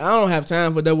 honestly, I don't have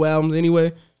time for double albums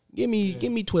anyway. Give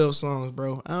me 12 songs,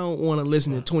 bro. I don't want to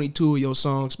listen to 22 of your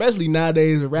songs, especially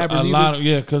nowadays with rappers. A lot of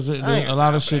because a ain't got lot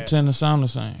time of for shit that. tend to sound the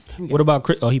same. What about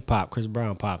Chris? Oh, he pop. Chris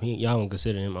Brown pop. Y'all don't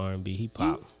consider him R&B. He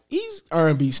pop he's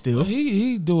R&B still.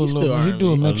 He do a He's little. still He do a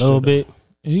R&B. a mixture. little though. bit.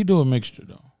 He do a mixture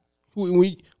though. When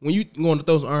you going to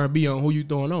throw some R&B on, who you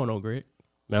throwing on, Greg?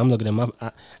 Man, I'm looking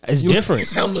at it's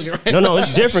different. I'm looking right. No, it's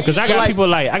different because I got Like- people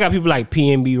like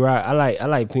PNB rock. I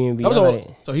like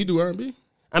PNB. So he do R&B?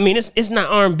 I mean, it's not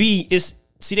R&B.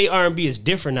 They R&B is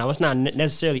different now. It's not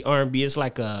necessarily R&B. It's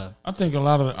like a I think a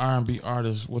lot of the R&B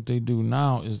artists, what they do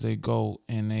now is they go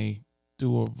and they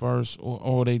do a verse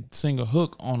or they sing a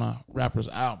hook on a rapper's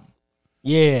album. it's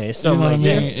You know something what I like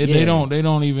mean? that. They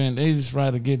don't even. They just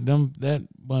try to get them that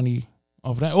money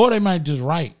off that, or they might just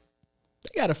write.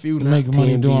 They got a few now. Make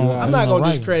money doing. I'm not gonna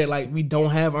writing. discredit like we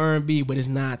don't have R&B, but it's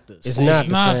not the It's same. not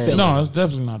the same. No, it's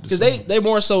definitely not the Because same. they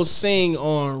more so sing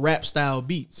on rap style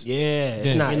beats. Yeah, it's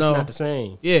Yeah. not. You It's know? not the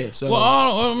same. Yeah, so Well,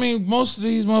 I mean, most of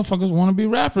these motherfuckers want to be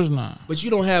rappers now, but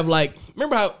you don't have like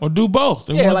remember how or do both.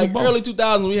 They yeah, wanna like do both. early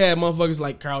 2000s we had motherfuckers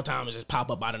like Carl Thomas just pop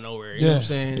up out of nowhere. You know what I'm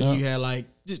saying? Yeah. You had like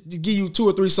just to give you 2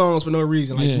 or 3 songs for no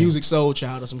reason, like Yeah. Music Soul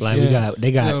Child or some Like shit. they got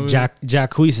You know what I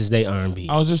Jacquees is they R&B.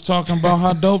 I was just talking about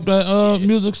how dope that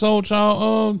Music Soul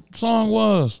Child song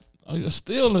was. I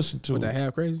still listen to With it. that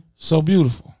half crazy. So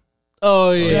beautiful.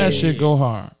 Oh yeah, That shit go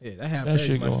hard. Yeah, that half that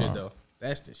crazy shit my go shit hard. though.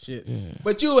 That's the shit. Yeah.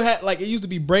 But you had like it used to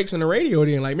be breaks in the radio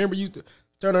then. Like remember you used to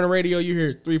turn on the radio, you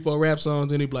hear 3-4 rap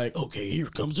songs, and they be like, okay, here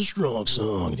comes the strong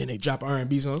song. And then they drop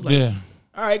R&B songs. Like, Yeah.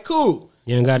 all right, cool.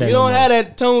 You don't got that. You no don't more. have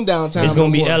that tone down time. It's gonna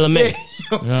no be more. LMA.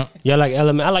 Yeah. Y'all like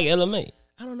LMA? I like LMA.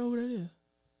 I don't know who that is.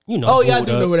 You know. Oh yeah, I Hold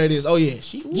do Up. know who that is. Oh yeah,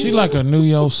 She like a New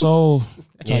Yo Soul.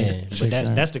 Yeah, chick, but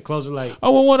man. that's the closer. Like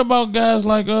Oh well, what about guys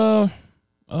like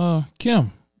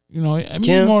Kim? You know, I mean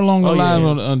Kim? more along the Oh,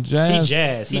 lines yeah. of he jazz.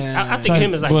 jazz. I think type, of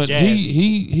him as like but jazz.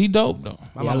 he dope though.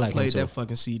 My Yeah, I mama like him played too. that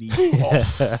fucking CD.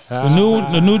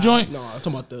 The new joint. No, I'm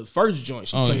talking about the first joint.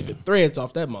 She Oh, played yeah. the threads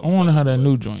off that I motherfucker. wonder how that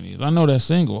new joint is. I know that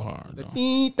single hard though.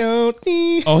 Ding, dong,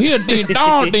 ding, Oh, he a ding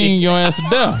dong ding your ass to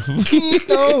death. ding,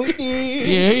 dong, ding.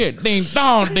 Yeah, he a ding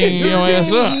dong ding your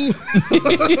ass up.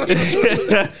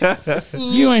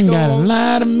 You ain't gotta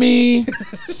lie to me.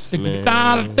 The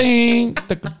dollar thing,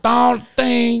 the dollar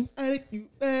thing.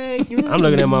 I'm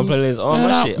looking at my playlist. All Let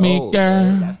my out shit. me, old.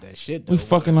 girl. That's that shit though. We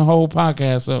fucking the whole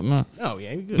podcast up now. Oh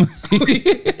yeah, we good.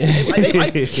 they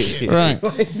like this shit. Right.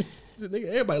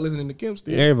 Everybody listening to Kim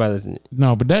still. Everybody listening.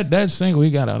 No, but that single he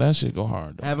got out, that shit go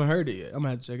hard I though. haven't heard it yet. I'm gonna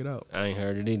have to check it out. I ain't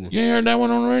heard it either. You ain't heard that one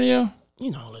on the radio?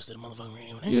 You know, listen to the motherfucking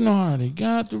radio. You know how they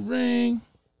got the ring.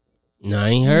 No, I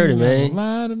ain't heard it, man.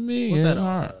 Lie to me. What's It's that on?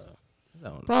 hard.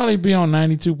 Probably be on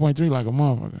 92.3 like a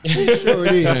motherfucker. Sure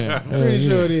it is. Yeah, Pretty yeah.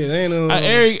 sure it is. Ain't no.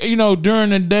 Eric, you know, during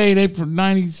the day they put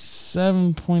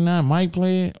 97.9 might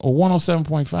play it or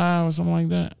 107.5 or something like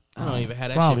that. I don't even have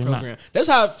that Probably shit not. programmed. That's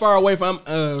how far away from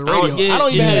radio. I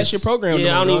don't even have that shit programmed.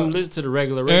 Yeah, I no don't more, even dog. listen to the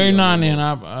regular radio. Every now and then,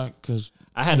 anymore. because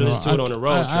I had to listen to it on the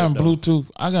road I have trip, though. Bluetooth.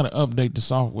 I gotta update the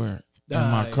software in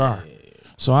my yeah, car,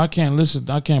 so I can't listen.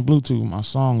 I can't Bluetooth my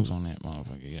songs on that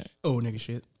motherfucker yet. Oh nigga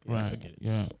shit. Yeah, Right? forget it.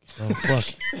 Yeah. So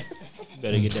fuck.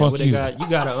 Better get that. Fuck What you. they got? You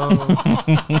got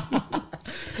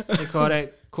they call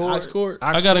that cord? Aux cord?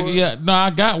 I gotta. Yeah. No,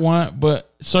 I got one,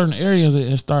 but certain areas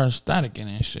it starts staticking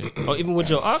and shit. Oh, even with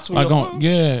your aux from Like your on, phone?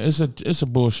 yeah, it's a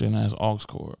bullshit ass aux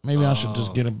cord. Maybe I should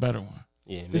just get a better one.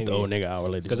 Yeah, This the old nigga hour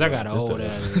later. Because I got an old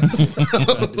ass.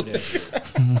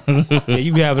 Yeah,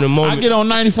 you be having a moment. I get on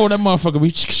 94, that motherfucker be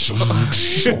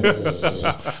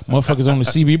motherfuckers on the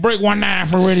CB. Break 19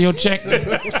 for radio check.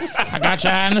 I got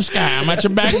your eye in the sky. I'm at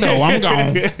your back door. I'm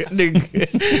gone.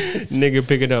 nigga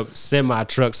picking up semi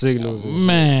truck signals. And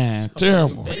Man,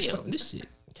 terrible. shit. Damn, this shit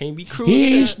can't be cruising.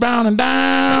 Eastbound and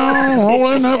down,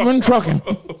 rolling up and trucking.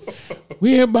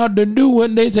 We about to do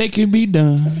what they say can be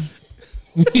done.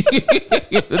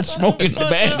 Smoking the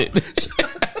bandit.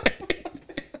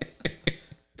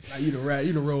 Now you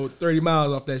done rode 30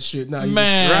 miles off that shit. Now you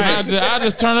Man, just, I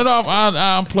just turn it off. I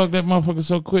unplug that motherfucker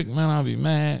so quick, man. I'll be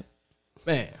mad.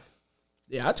 man.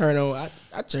 Yeah, I turn on.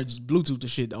 I just Bluetooth the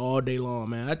shit all day long,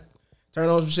 man. I turn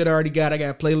on some shit I already got. I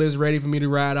got playlists ready for me to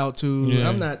ride out to. Yeah.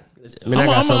 I'm not. I mean, I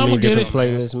got so many I'ma get different it.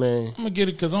 playlists, man. I'm gonna get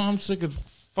it because I'm sick of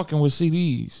fucking with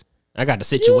CDs. I got the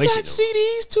You situation. got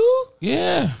CDs too,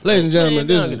 Yeah. ladies and gentlemen.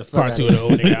 Man, This get is the fuck part out 2 of of the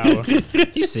old nigga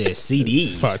hour. He said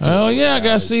CDs. Hell yeah, I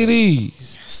got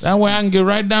CDs. That way I can get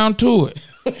right down to it.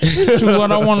 To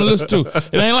what I want to listen to.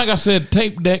 It ain't like I said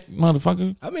tape deck,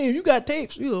 motherfucker. I mean, if you got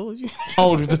tapes, you know.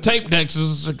 Oh, the tape decks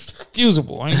is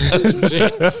excusable. I ain't got some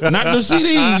shit. Not the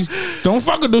CDs. Don't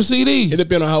fuck with the It CDs.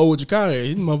 depends on how old your car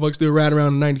is. These motherfuckers still ride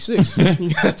around in 96.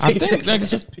 I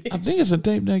think it's a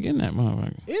tape deck in that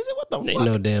motherfucker. Is it? What the Ain't fuck?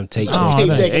 no damn tape. No, tape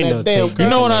it deck in ain't that no damn tape car. You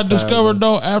know what I in that car, discovered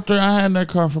bro. though after I had that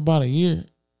car for about a year?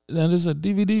 That there's a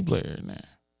DVD player in there.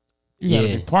 You gotta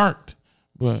Yeah. be parked.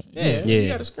 But Yeah, Yeah. you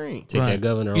got a screen. Take Right. that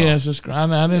governor yeah, off. it's just I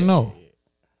didn't know.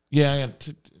 Yeah, I got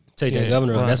to Take yeah, that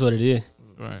governor off. right. That's what it is.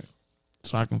 right.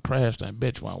 So I can crash that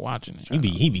bitch while watching it.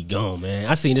 He be gone, man.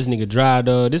 I seen this nigga drive,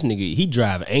 though. This nigga, he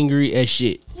drive angry as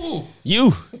shit. Ooh.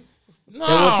 You. No,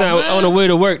 And one time man. on the way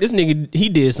to work, this nigga, he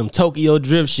did some Tokyo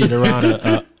drift shit around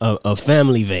a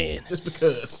family van. Just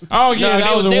because. Oh yeah, No, that they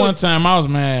was was- the they one was- time I was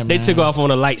mad. They man. took off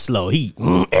on a light slow. He,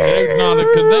 No,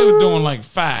 because they were doing like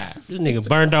 5. this nigga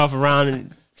burned off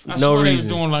around No reason. He was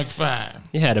doing like 5.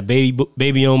 He had a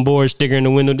baby on board sticker in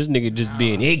the window. This nigga just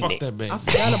being ignorant. Fuck that baby. I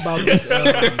forgot about this.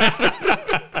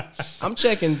 I'm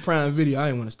checking Prime Video. I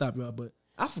didn't want to stop y'all, but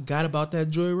I forgot about that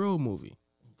Joy Road movie.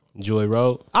 Joy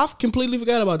Road? I completely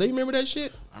forgot about that. You remember that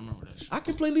shit? I remember that shit. I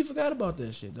completely forgot about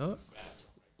that shit, dog.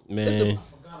 Man.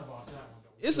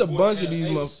 It's a bunch of these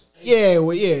motherfuckers. Yeah,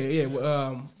 well, yeah.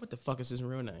 What the fuck is his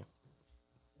real name?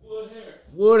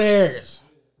 Wood Harris.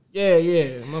 Yeah.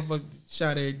 Motherfuckers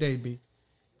shot every day, B.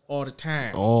 All the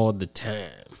time. All the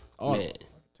time. All Man. the time.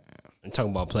 I'm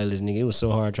talking about playlist, nigga. It was so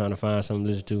hard trying to find something to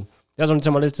listen to. That's the only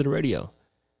time I listened to the radio.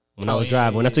 When I was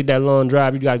driving. When I took that long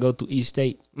drive, you got to go through East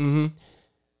State. Mm-hmm.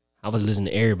 I was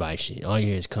listening to everybody's shit. All you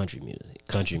hear is country music.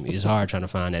 It's hard trying to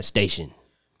find that station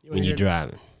when you're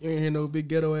driving. You ain't hear no big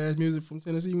ghetto ass music from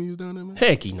Tennessee when you was down there, man?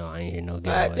 Heck, you know, I ain't hear no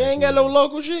ghetto ass They ain't got music. no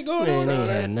local shit going on Man, they down ain't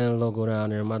there. had nothing local down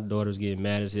there. My daughter was getting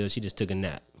mad as hell. She just took a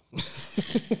nap.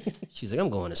 She's like, I'm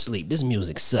going to sleep. This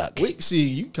music suck. See,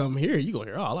 you come here, you gonna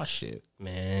hear all our shit.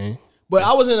 Man. But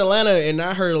I was in Atlanta and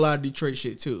I heard a lot of Detroit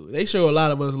shit too. They show a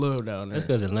lot of us love down there. That's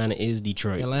because Atlanta is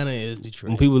Detroit. Atlanta is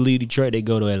Detroit. When people leave Detroit, they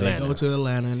go to They Atlanta. go to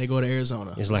Atlanta and they go to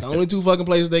Arizona. It's like the only two fucking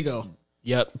places they go.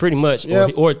 Yep, pretty much.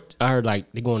 Yep. Or I heard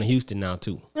like they going to Houston now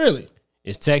too. Really?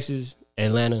 It's Texas,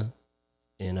 Atlanta,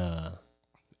 and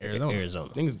Arizona.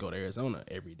 Niggas go to Arizona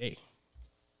every day.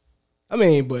 I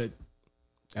mean, but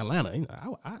Atlanta, you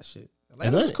know, I shit.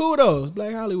 Atlanta's cool though. It's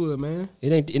Black Hollywood, man.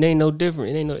 It ain't no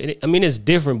different. I mean, it's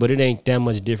different, but it ain't that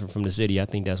much different from the city. I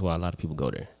think that's why a lot of people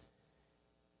go there.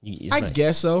 I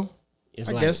guess so.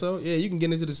 I guess so. Yeah, you can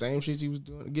get into the same shit you was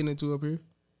getting into up here.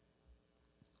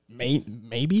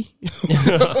 Maybe.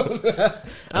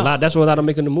 That's where a lot of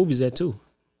making the movies at too.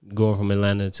 Going from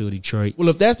Atlanta to Detroit. Well,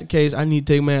 if that's the case, I need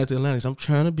to take my ass to Atlanta. 'Cause I'm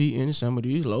trying to be in some of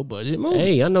these low budget movies.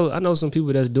 Hey, I know some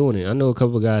people that's doing it. I know a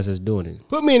couple of guys that's doing it.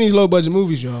 Put me in these low budget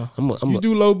movies, y'all. You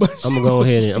do low budget. I'm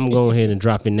gonna go ahead and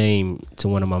drop your name to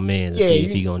one of my mans and see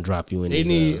if he gonna drop you in. They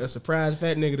need a surprise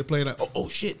fat nigga to play like, oh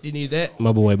shit, they need that.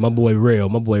 My boy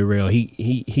Rail.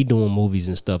 He doing movies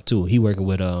and stuff too. He working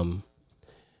with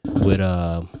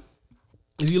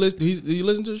Is he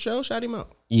listen to the show? Shout him out.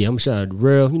 Yeah, I'm sure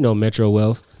Rail. You know Metro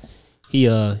Wealth. He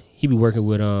be working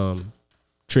with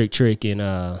Trick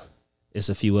and it's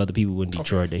a few other people in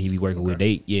Detroit that he be working with.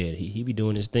 He be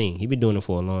doing his thing. He been doing it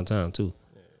for a long time too.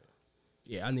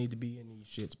 Yeah, I need to be in these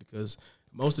shits because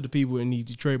most of the people in these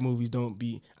Detroit movies don't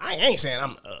be. I ain't saying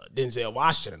I'm Denzel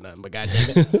Washington or nothing, but goddamn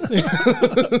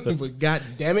it, but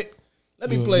goddamn it, let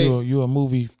me play. You a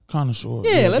movie connoisseur.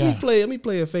 Yeah, let me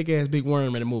play a fake ass big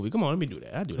worm in a movie. Come on, let me do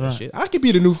that. I do that shit. I could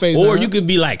be the new face. Or you could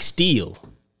be like Steel.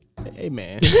 Hey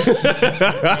man,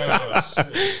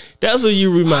 that's what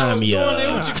you remind me of.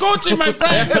 Gucci, my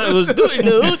friend. I was doing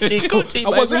the Gucci. I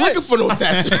wasn't looking for no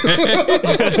tattoo.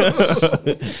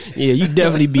 Yeah, you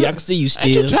definitely be. I can see you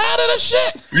Steel. You tired of the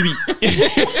shit?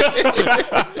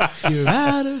 You're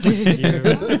out of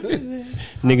it.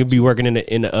 Nigga be working in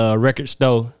the record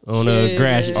store on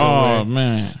Grass. Oh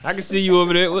man, I can see you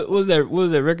over there. What was that? What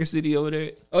was that Record City over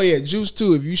there? Oh yeah, Juice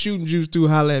 2. If you shooting Juice 2,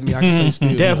 holla at me. I can play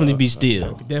Steel. Definitely be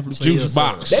Steel. Definitely play Juice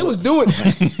box. They was doing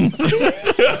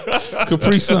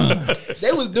Capri Sun.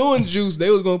 They was doing Juice. They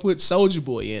was gonna put Soulja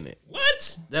Boy in it.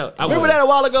 What? Remember that a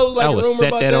while ago? It was like I a would rumor set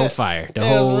about that on fire. The Yeah,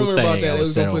 whole it was a rumor about thing. that. I They would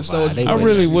was set gonna on put fire. Soulja They Boy I in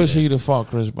wouldn't really do wish that. he'd have fought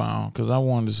Chris Brown because I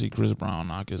wanted to see Chris Brown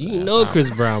knock his You ass know out. Chris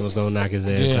Brown was gonna knock his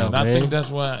ass Yeah, out, I man. think that's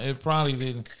why it probably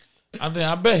didn't.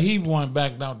 I bet he won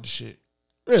backed out the shit.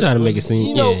 Trying to make it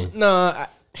seem. You know,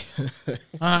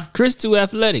 Chris too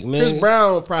athletic, man. Chris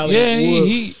Brown probably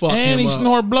would fuck him he up.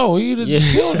 snort blow. He'd have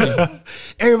killed him.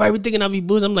 Everybody be thinking I be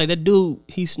bullshit. I'm like, that dude,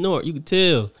 he snort. You can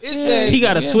tell. Yeah, He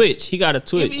got a twitch. He got a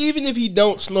twitch. Even if he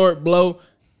don't snort blow,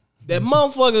 that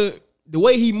motherfucker, the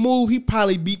way he move, he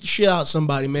probably beat the shit out of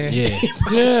somebody, man. Yeah.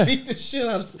 Yeah. Beat the shit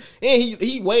out of. And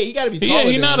he got to be taller. Yeah,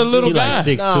 he than not him. a little He guy. like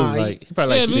 6'2". Nah, Like he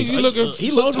probably like Yeah, 6'2". you look at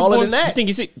He look Soulja taller Boy. than that. You think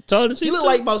he's taller than 6'2"? He look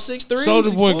like about 6'3".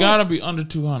 Soulja Boy 6'4". gotta be under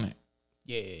 200.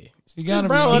 Yeah. He gotta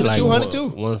Brown be under like 200 too.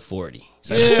 140.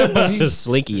 Yeah, but he's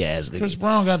slinky ass nigga. Chris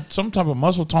Brown got some type of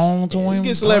muscle tone to him. Let's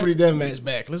get Celebrity Deathmatch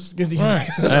back. Let's get these. All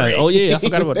right. Oh yeah, I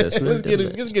forgot about that. Let's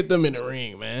get them in the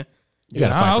ring, man. You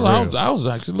gotta fight for real. I was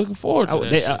actually looking forward to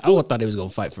that. I thought they was gonna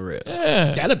fight for real.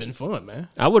 Yeah. That'd have been fun, man.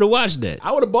 I would have watched that.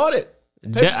 I would have bought it.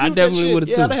 I definitely would have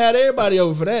Yeah, too. I'd have had everybody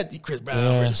over for that. Chris Brown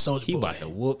versus Soulja He Boy. about to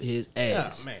whoop his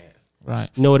ass. Oh, man. Right.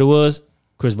 You know what it was?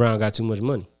 Chris Brown got too much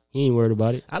money. He ain't worried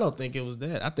about it. I don't think it was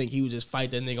that. I think he would just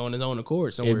fight that nigga on his own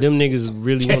accord somewhere. If them niggas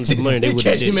really wanted some money, they would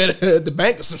have catch him did it. at the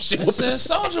bank or some shit. I said,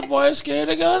 Soulja Boy is scared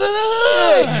to go to the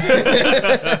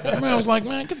hood. Man, I was like,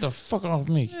 man, get the fuck off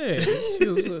me. Yeah,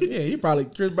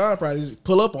 Chris Brown probably just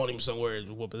pull up on him somewhere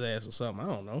and whoop his ass or something. I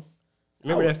don't know.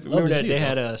 Remember that they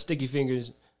had Sticky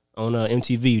Fingers on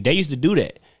MTV. They used to do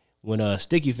that when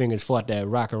Sticky Fingers fought that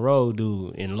rock and roll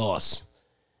dude and lost.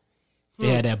 They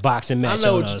had that boxing match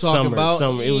on summer.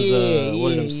 It was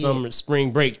one of them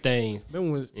spring break things.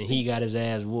 And he got his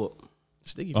ass whooped.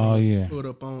 Sticky Fingers put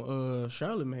up on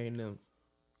Charlamagne them.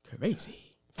 Crazy.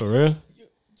 For real?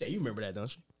 Yeah, you remember that,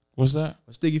 don't you? What's that?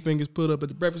 When Sticky Fingers put up at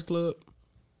the Breakfast Club.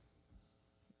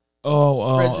 He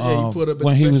put up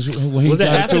when he was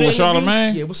got into with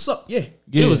Charlamagne. Yeah, what's up? Yeah,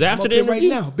 it was after the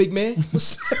interview right now, big man.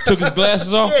 Took his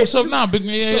glasses off. What's up now, big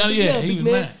man? He was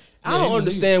mad. I don't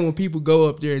understand when people go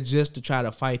up there just to try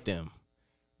to fight them,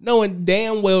 knowing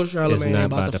damn well Charlamagne ain't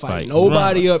about to fight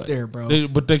nobody up there, bro.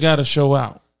 But they got to show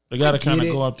out. They got to kind of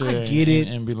go up there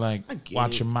and be like,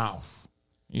 watch your mouth.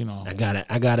 You know, I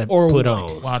gotta put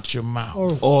on. Watch your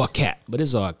mouth. Or a cap, but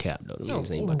it's all a cap though. The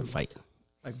niggas ain't about to fight.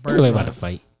 Like Birdman ain't about to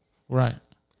fight. Right.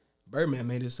 Birdman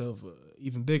made himself an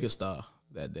even bigger star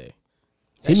that day.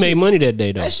 He made money that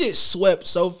day though. That shit swept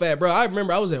so fast, bro. I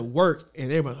remember I was at work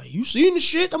and everybody was like, "You seen the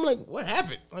shit?" I'm like, "What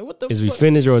happened? Like, what the? Is fuck? we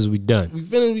finished or is we done? We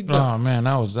finished. We done." Oh man,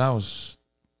 that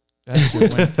shit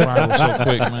went viral so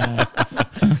quick,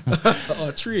 man.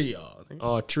 All three of y'all.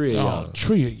 All three of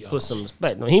y'all. Put Put some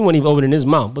respect on. He wasn't even opening his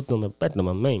mouth. Put some respect on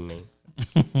my main man.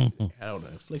 I don't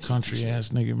know. Country ass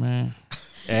nigga, man.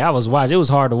 Hey, I was watching. It was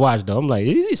hard to watch though. I'm like,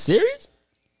 is he serious?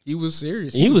 He was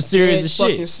serious. He was serious as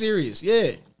shit. Fucking serious.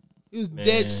 Yeah, he was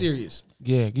dead serious.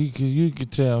 Yeah, you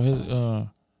could tell his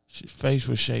face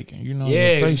was shaking. You know,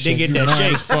 yeah, face they get that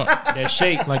shake. That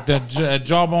shake, like that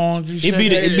jawbone. It be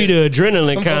the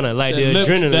adrenaline kind of like the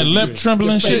adrenaline. That lip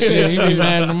trembling shit. Yeah, he be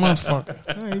mad at the motherfucker.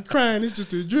 I ain't crying. It's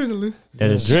just the adrenaline. That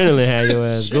adrenaline had your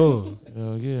ass going.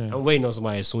 Hell yeah. I'm waiting on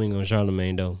somebody to swing on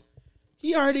Charlamagne though.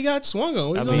 He already got swung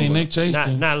on. I mean, Nick chased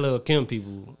him. Not Lil' Kim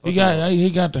people. He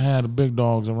got to have the big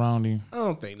dogs around him. I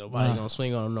don't think nobody gonna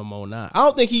swing on him no more now. I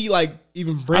don't think he like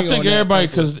even bring. I think everybody,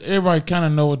 because everybody kind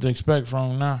of know what to expect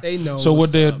from him now. They know. So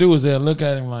what they'll do is they'll look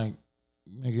at him like,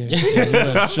 nigga, you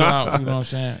better chill out. You know what I'm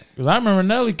saying? Because I remember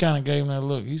Nelly kind of gave him that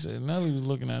look. He said Nelly was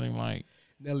looking at him like.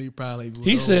 Nelly probably.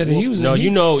 He said he was. No,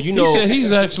 you know. He said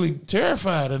he's actually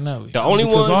terrified of Nelly. The only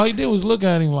one, because all he did was look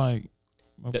at him like.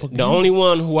 The only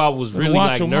one who I was really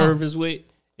like nervous with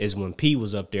is when P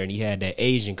was up there and he had that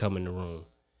Asian come in the room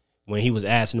when he was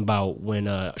asking about when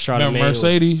Charlamagne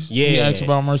Mercedes. He asked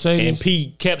about Mercedes, and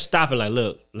P kept stopping like,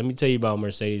 "Look, let me tell you about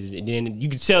Mercedes." And then you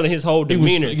could tell in his whole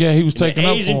demeanor. He was taking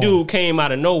up for him. The Asian dude came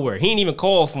out of nowhere. He didn't even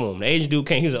call for him. The Asian dude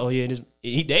came. He was like, "Oh yeah,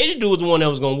 the Asian dude was the one that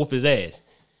was gonna whoop his ass."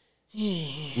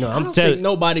 No, I don't think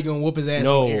nobody gonna whoop his ass.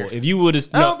 No, on air. if you would have,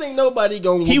 I don't think nobody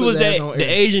gonna. Whoop he was his that. Ass on the air.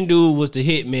 Asian dude was the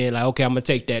hit man. Like, okay, I'm gonna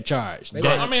take that charge.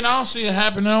 I mean, I don't see it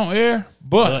happening on air,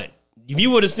 but if you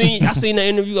would have seen, I seen the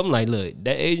interview. I'm like, look,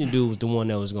 that Asian dude was the one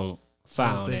that was gonna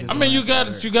foul that. I mean, you got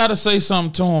to say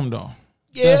something to him though.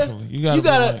 Yeah, definitely. You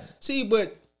gotta like, see,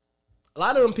 but a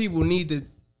lot of them people need to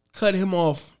cut him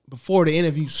off before the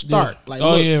interview start. Yeah. Like,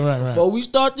 right. Before we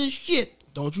start this shit,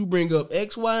 don't you bring up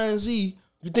X, Y, and Z.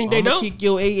 You think they don't? Kick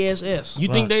your ass. You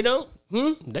think they don't?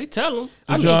 They tell him.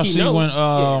 Did y'all see when?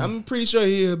 I'm pretty sure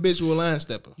he a habitual line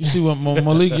stepper. You see when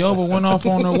Malik Yoba went off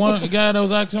on the one guy that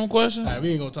was asking him questions? Right, we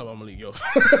ain't gonna talk about Malik Yoba.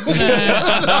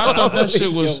 I thought that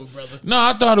shit was. No,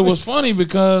 I thought it was funny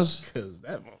because.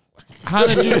 How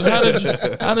did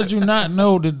you not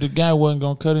know that the guy wasn't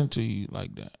gonna cut into you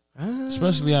like that?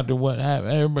 Especially after what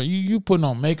happened. Everybody, you putting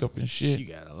on makeup and shit. You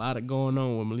got a lot of going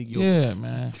on with Malik Yoba. Yeah,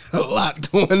 man. A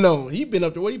lot going on. He been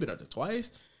up there. What, he been up there twice?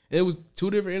 It was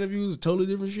 2 different interviews, totally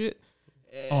different shit.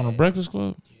 On a Breakfast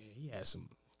Club? Yeah, he had some.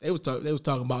 They was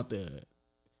talking about the.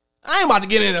 I ain't about to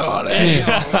get into all that.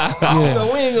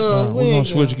 Yeah. We're gonna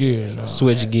switch gears.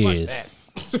 Switch gears.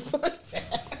 It's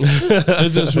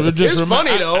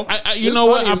funny though. You know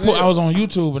what? I was on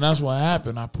YouTube and that's what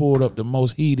happened. I pulled up the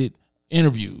most heated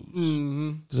interviews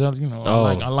because I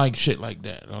like shit like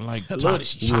that. I like you want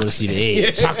to see the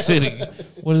edge, toxicity.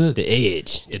 What is it? The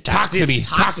edge, the toxicity.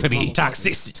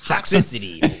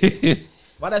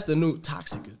 Why that's the new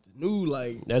toxic? Is the new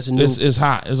like that's a new. It's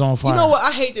hot. It's on fire. You know what?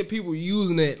 I hate that people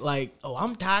using it like, oh,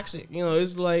 I'm toxic. You know,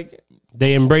 it's like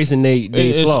they embracing they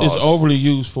flaws. It's overly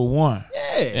used for one.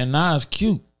 Yeah, and now it's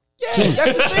cute. Yeah,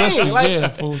 that's the thing. Like,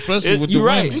 especially with the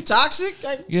women. You toxic?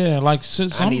 Like, yeah, like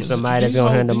I need somebody that's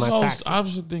gonna handle my toxic. I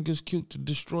obviously think it's cute to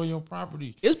destroy your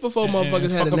property. It's before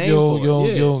motherfuckers had a name for it.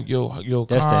 Your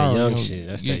that's car. That young shit.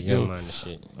 That's that young minded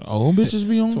shit. Old bitches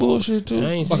be on bullshit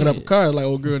too. Fucking up a car like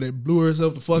old girl that blew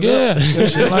herself the fuck up. Yeah,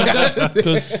 shit like that.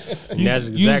 That's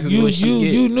exactly what she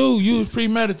get. You knew you was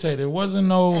premeditated. It wasn't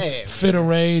no fit of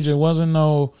rage. It wasn't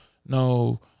no.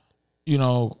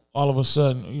 all of a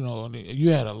sudden, you know, you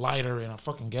had a lighter and a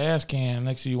fucking gas can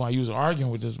next to you while you was arguing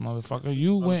with this motherfucker.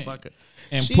 You went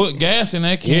and put gas in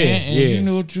that can, and you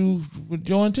knew what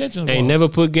your intentions were. Ain't never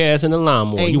put gas in the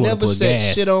lawnmower. Ain't you never put set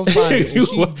gas. shit on fire. And she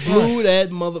blew that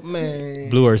mother, man.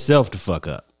 Blew herself the fuck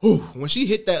up. When she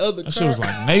hit that other car. That shit was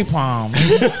like napalm.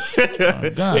 Oh,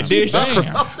 God. And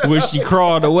then when she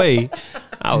crawled away,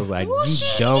 I was like, you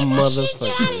dumb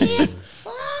motherfucker.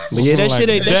 But yeah, that shit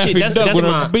ain't that shit. That's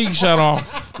my beak shot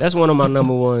off. That's one of my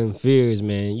number one fears,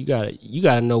 man. You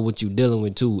gotta know what you're dealing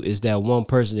with too. Is that one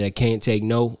person that can't take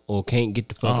no or can't get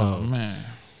the fuck on? Man,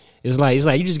 it's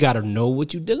like you just gotta know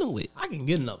what you're dealing with. I can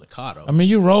get another car though. I mean,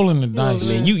 you rolling the dice.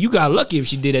 I mean, you got lucky if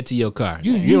she did that to your car.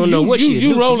 You don't know what she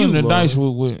you do rolling to you, the dice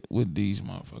with these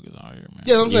motherfuckers out here, man.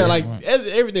 Yeah, I'm saying like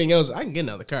everything else, I can get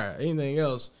another car. Anything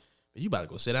else. You about to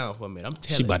go sit down for a minute. I'm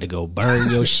telling you. She about to go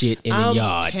burn your shit in the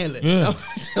yard.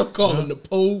 I'm calling the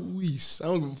police. I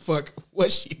don't give a fuck what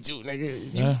she do,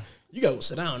 nigga. You gotta go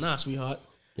sit down now, sweetheart.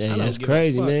 Yeah, that's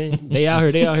crazy, man. They out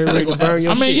here ready to burn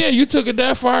your shit. I mean, yeah, you took it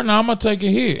that far. Now I'm gonna take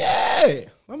it here. Yeah.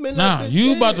 I'm in now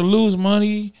you about to lose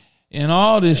money and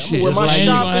all this shit. With my like, you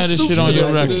gonna have this shit on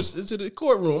your record. To the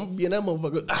courtroom. I'm gonna be in that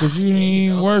motherfucker. Cause you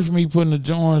ain't worth me putting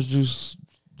the orange juice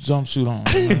jumpsuit on.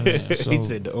 So, he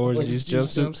said the orange juice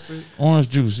jumpsuit. Orange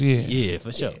juice, yeah,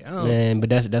 for sure, man. But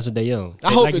that's what they own.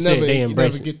 I hope like it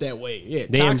never get that way. Yeah,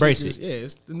 they embrace it. Yeah,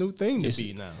 it's the new thing to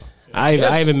be now.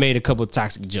 I even made a couple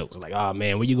toxic jokes like, "Oh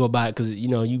man, when you go buy it, because you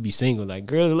know you be single. Like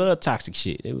girls love toxic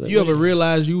shit." Like, you ever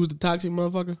realize you was the toxic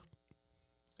motherfucker?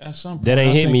 At some point, that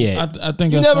ain't hit me yet. I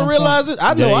think you never realized it.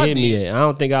 I know I did. I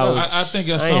don't think I was. I think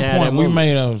at some point we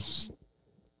may have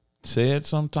said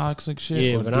some toxic shit.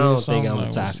 Yeah, but I don't think I'm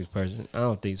a toxic person. I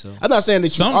don't think so. I'm not saying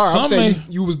that you are. I'm saying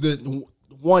you was the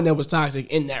one that was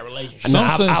toxic in that relationship.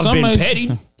 I've been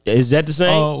petty. Is that the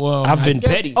same? Well, I've been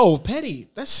petty. Oh, petty.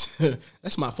 That's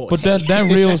my fault. But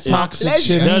that real toxic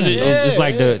shit. Does it? It's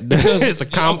like it's a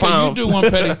compound. Okay, you do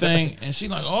one petty thing, and she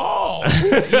like, oh,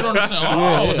 you know what I'm saying?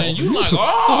 Oh, and you like,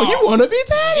 oh, you want to be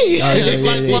petty? It's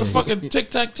like motherfucking tic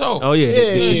tac toe. Oh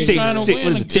yeah, trying to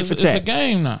win. It's a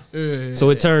game now. So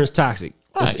it turns toxic.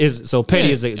 Right. So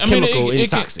petty is a chemical in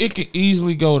toxic. It can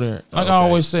easily go there. Like I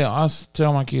always say, I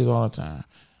tell my kids all the time,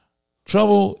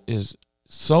 trouble is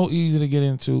so easy to get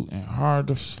into and hard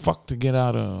to fuck to get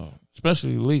out of,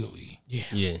 especially legally.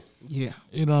 Yeah.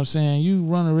 You know what I'm saying? You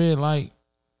run a red light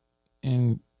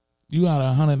and you out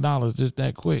 $100 just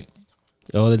that quick.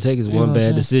 All it takes is one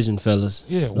bad decision, fellas.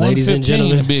 Yeah, ladies and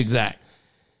gentlemen, to be exact.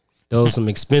 Those are some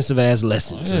expensive ass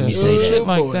lessons. Let me say that. Shit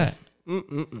like that.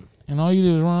 And all you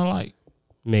do is run a light.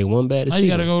 Make one bad decision.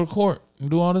 Now you got to go to court and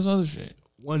do all this other shit.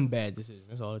 One bad decision.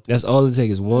 That's all it takes. That's all it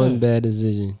takes is one bad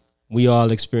decision. We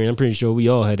all experience. I'm pretty sure we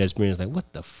all had that experience. Like,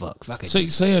 what the fuck?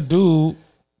 Say a dude.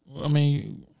 I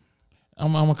mean,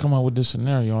 I'm gonna come up with this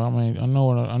scenario. I mean, I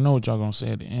know what y'all gonna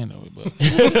say at the end of it, but if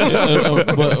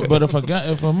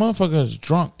a motherfucker is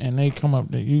drunk and they come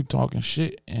up to you talking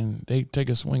shit and they take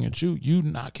a swing at you, you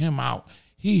knock him out.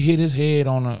 He hit his head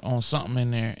on something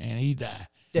in there and he died.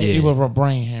 He was a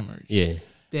brain hemorrhage. Yeah.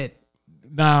 That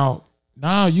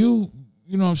now you.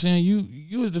 You know what I'm saying?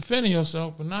 You was defending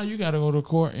yourself, but now you got to go to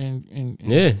court and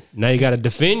now you got to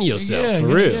defend yourself for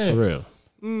real.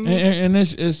 Mm-hmm. And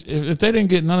it's if they didn't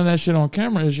get none of that shit on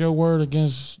camera, it's your word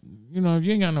against. You know, if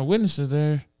you ain't got no witnesses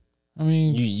there, I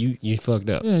mean, you fucked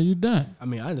up. Yeah, you done. I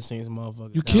mean, I just seen some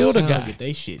motherfuckers. You killed a guy. Get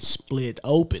they shit split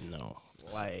open though.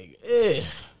 Like,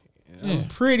 I'm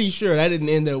pretty sure that didn't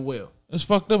end up well. It's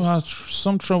fucked up how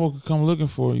some trouble could come looking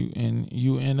for you and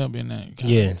you end up in that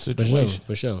kind of situation.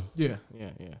 For sure. Yeah.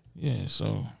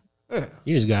 So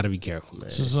you just got to be careful, man.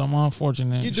 This is some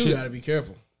unfortunate. You do got to be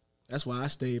careful. That's why I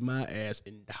stayed my ass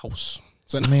in the house.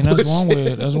 So I mean, that's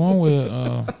one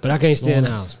way. But I can't stay in the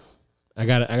house. I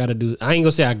gotta do. I ain't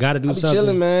gonna say I gotta do something.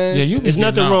 Chilling, man. Yeah, it's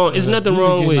nothing wrong. It's nothing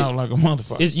wrong with out like a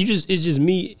motherfucker. It's just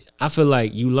me. I feel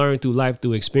like you learn through life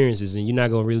through experiences, and you're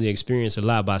not gonna really experience a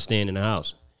lot by staying in the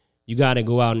house. You got to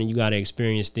go out and you got to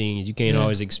experience things. You can't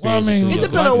always experience it. It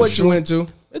depends on what you into.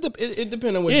 It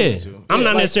depends on what you into. I'm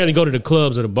not necessarily go to the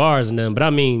clubs or the bars and them, but I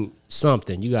mean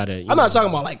something. You got to. I'm not talking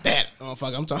about like that. Oh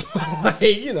fuck, I'm talking about like,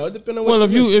 depending on what. Well,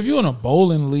 if you're in a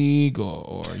bowling league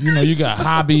or you got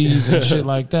hobbies and shit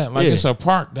like that. Like it's a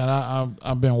park that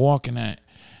I've been walking at.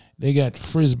 They got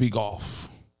frisbee golf.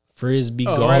 Frisbee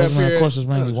golf. Right up here. Of course, it's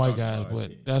mainly white guys,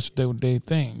 but that's their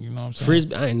thing. You know what I'm saying?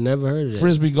 Frisbee. I ain't never heard of that.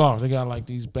 Frisbee golf. They got like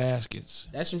these baskets.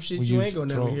 That's some shit you ain't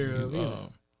gonna never hear of.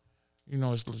 You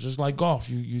know, it's just like golf.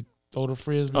 You throw the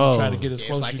frisbee, try to get as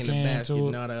close as you can to it.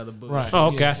 And all the other right.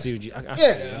 Oh, okay. I see what you.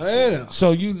 Yeah.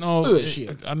 So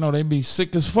I know they be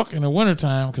sick as fuck in the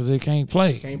wintertime because they can't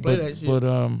play. Can't play that shit.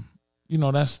 But you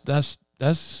know, that's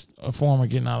a form of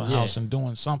getting out of the house and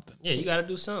doing something. Yeah, you gotta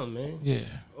do something, man. Yeah.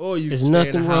 Or you There's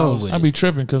nothing wrong with it. I be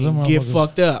tripping because them get motherfuckers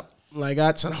fucked up. Like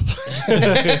I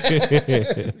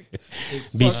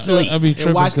be sleep. I be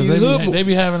tripping watch because these they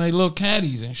be having their little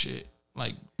caddies and shit.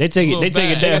 Like they take it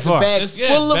that far. Bag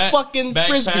full of fucking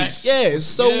frisbees. Yeah, it's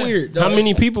so weird. How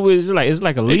many people is it like? It's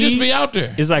like a league. They just be out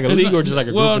there. It's like a league or just like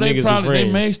a group of niggas and friends.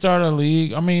 They may start a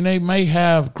league. I mean, they may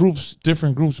have groups.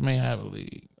 Different groups may have a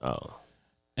league. Oh,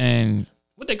 and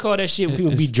what they call that shit? When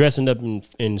people be dressing up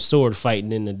in sword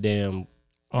fighting in the damn.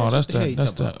 Oh, that's the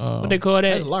what they call that?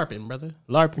 That's LARPing, brother.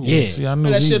 LARPing, yeah. See, I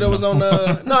knew that shit. It was on.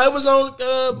 No, it was on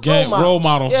role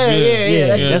model.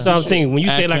 Yeah. That's what I'm thinking. When you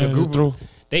say like a group, through.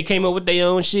 They came up with their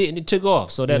own shit and it took off.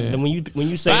 So that when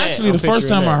you say that, actually, the first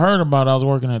time I heard about it, I was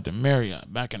working at the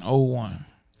Marriott back in 2001.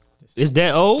 Is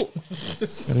that old?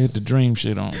 Gotta hit the dream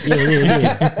shit on.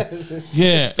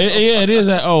 Yeah. It is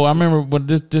that old. I remember, but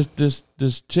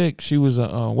this chick, she was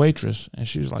a waitress, and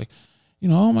she was like, you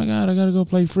know, oh my God, I gotta go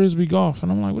play frisbee golf,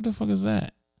 and I'm like, what the fuck is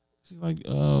that? She's like,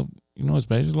 you know, it's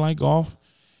basically like golf.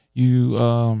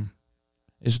 You,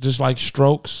 it's just like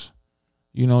strokes.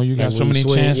 You know, you got so many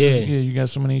chances. Yeah, you got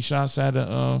so many shots at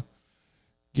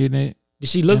getting it. Did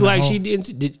she look like she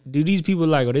did? Do these people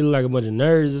like? Are they look like a bunch of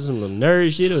nerds or some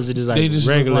nerd shit, or is it just like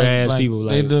regular ass people?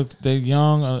 Like they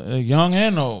young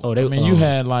and old. Oh, you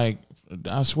had like,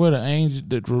 I swear the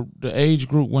age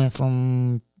group went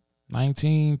from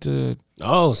 19 to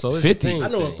so it's 50. I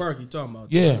know what park you talking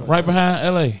about. Yeah, right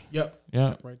behind LA. Yep.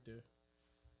 Right there.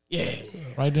 Yeah,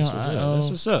 right there. That's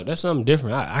what's up. That's something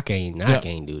different. I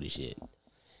can't do this shit.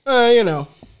 You know,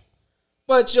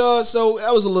 but y'all. So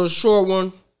that was a little short one.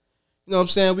 You know what I'm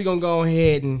saying? We gonna go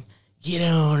ahead and get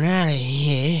on out of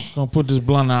here. Gonna put this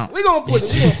blunt out. We gonna put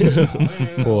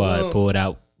it. Pull it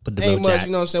out. Put the ain't much. jack.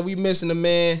 You know what I'm saying? We missing the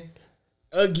man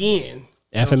again.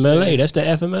 FMLA. That's the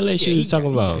FMLA shit he's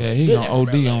talking about. Yeah, he gonna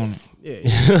OD on it.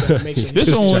 Yeah, make sure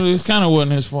this one is kind of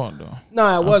wasn't his fault though.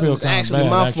 No, it wasn't. It's actually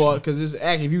my fault because it's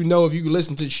actually if you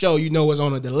listen to the show, you know it's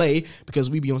on a delay because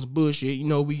we be on some bullshit. You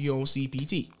know we on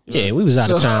CPT. Yeah, we was out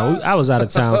of town. I was out of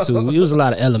town too. It was a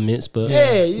lot of elements, but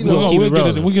you know we're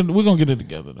gonna get it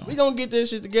together though. We gonna get this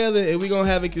shit together and we gonna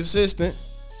have it consistent.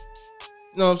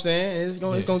 You know what I'm saying? It's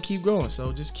gonna keep growing.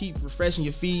 So just keep refreshing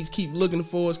your feeds, keep looking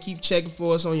for us, keep checking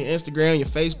for us on your Instagram, your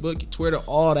Facebook, your Twitter,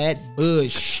 all that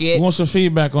bullshit. We want some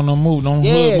feedback on them hood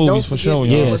movies for sure,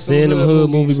 y'all. Yeah, send them hood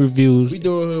movie reviews. We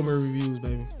doing hood movie reviews,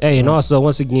 baby. Hey, and also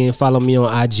once again, follow me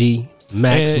on IG,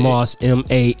 Max Moss,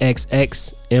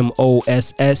 MAXXMOSS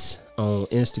on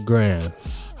Instagram.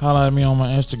 Holla at me on my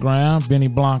Instagram, Benny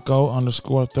Blanco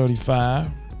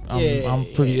 _35. I'm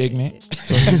pretty ignorant.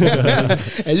 So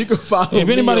and you can follow me. If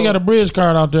anybody got a bridge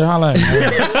card out there, holla at me.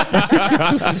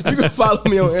 You can follow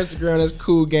me on Instagram. That's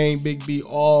Cool Game Big B,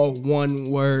 all one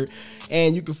word.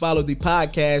 And you can follow the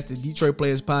podcast, the Detroit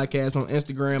Players Podcast, on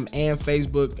Instagram and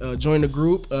Facebook. Join the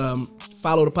group.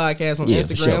 Follow the podcast on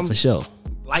Instagram. For sure.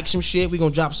 Like some shit. We're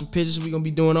going to drop some pictures. We're going to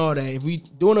be doing all that. If we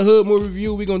doing a hood movie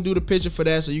review, we're going to do the picture for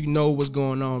that so you can know what's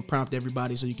going on. Prompt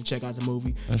everybody so you can check out the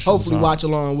movie. Hopefully watch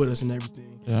along with us and everything.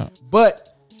 Yeah. But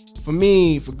for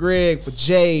me, for Greg, for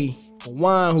Jay, for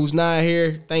Juan, who's not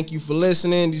here, thank you for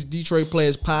listening. This Detroit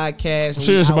Players Podcast. I'm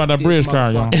serious about that bridge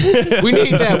card, y'all. We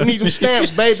need that. We need them stamps,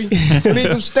 baby. We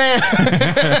need them stamps.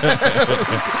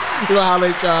 We'll holler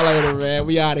at y'all later, man.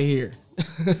 We out of here.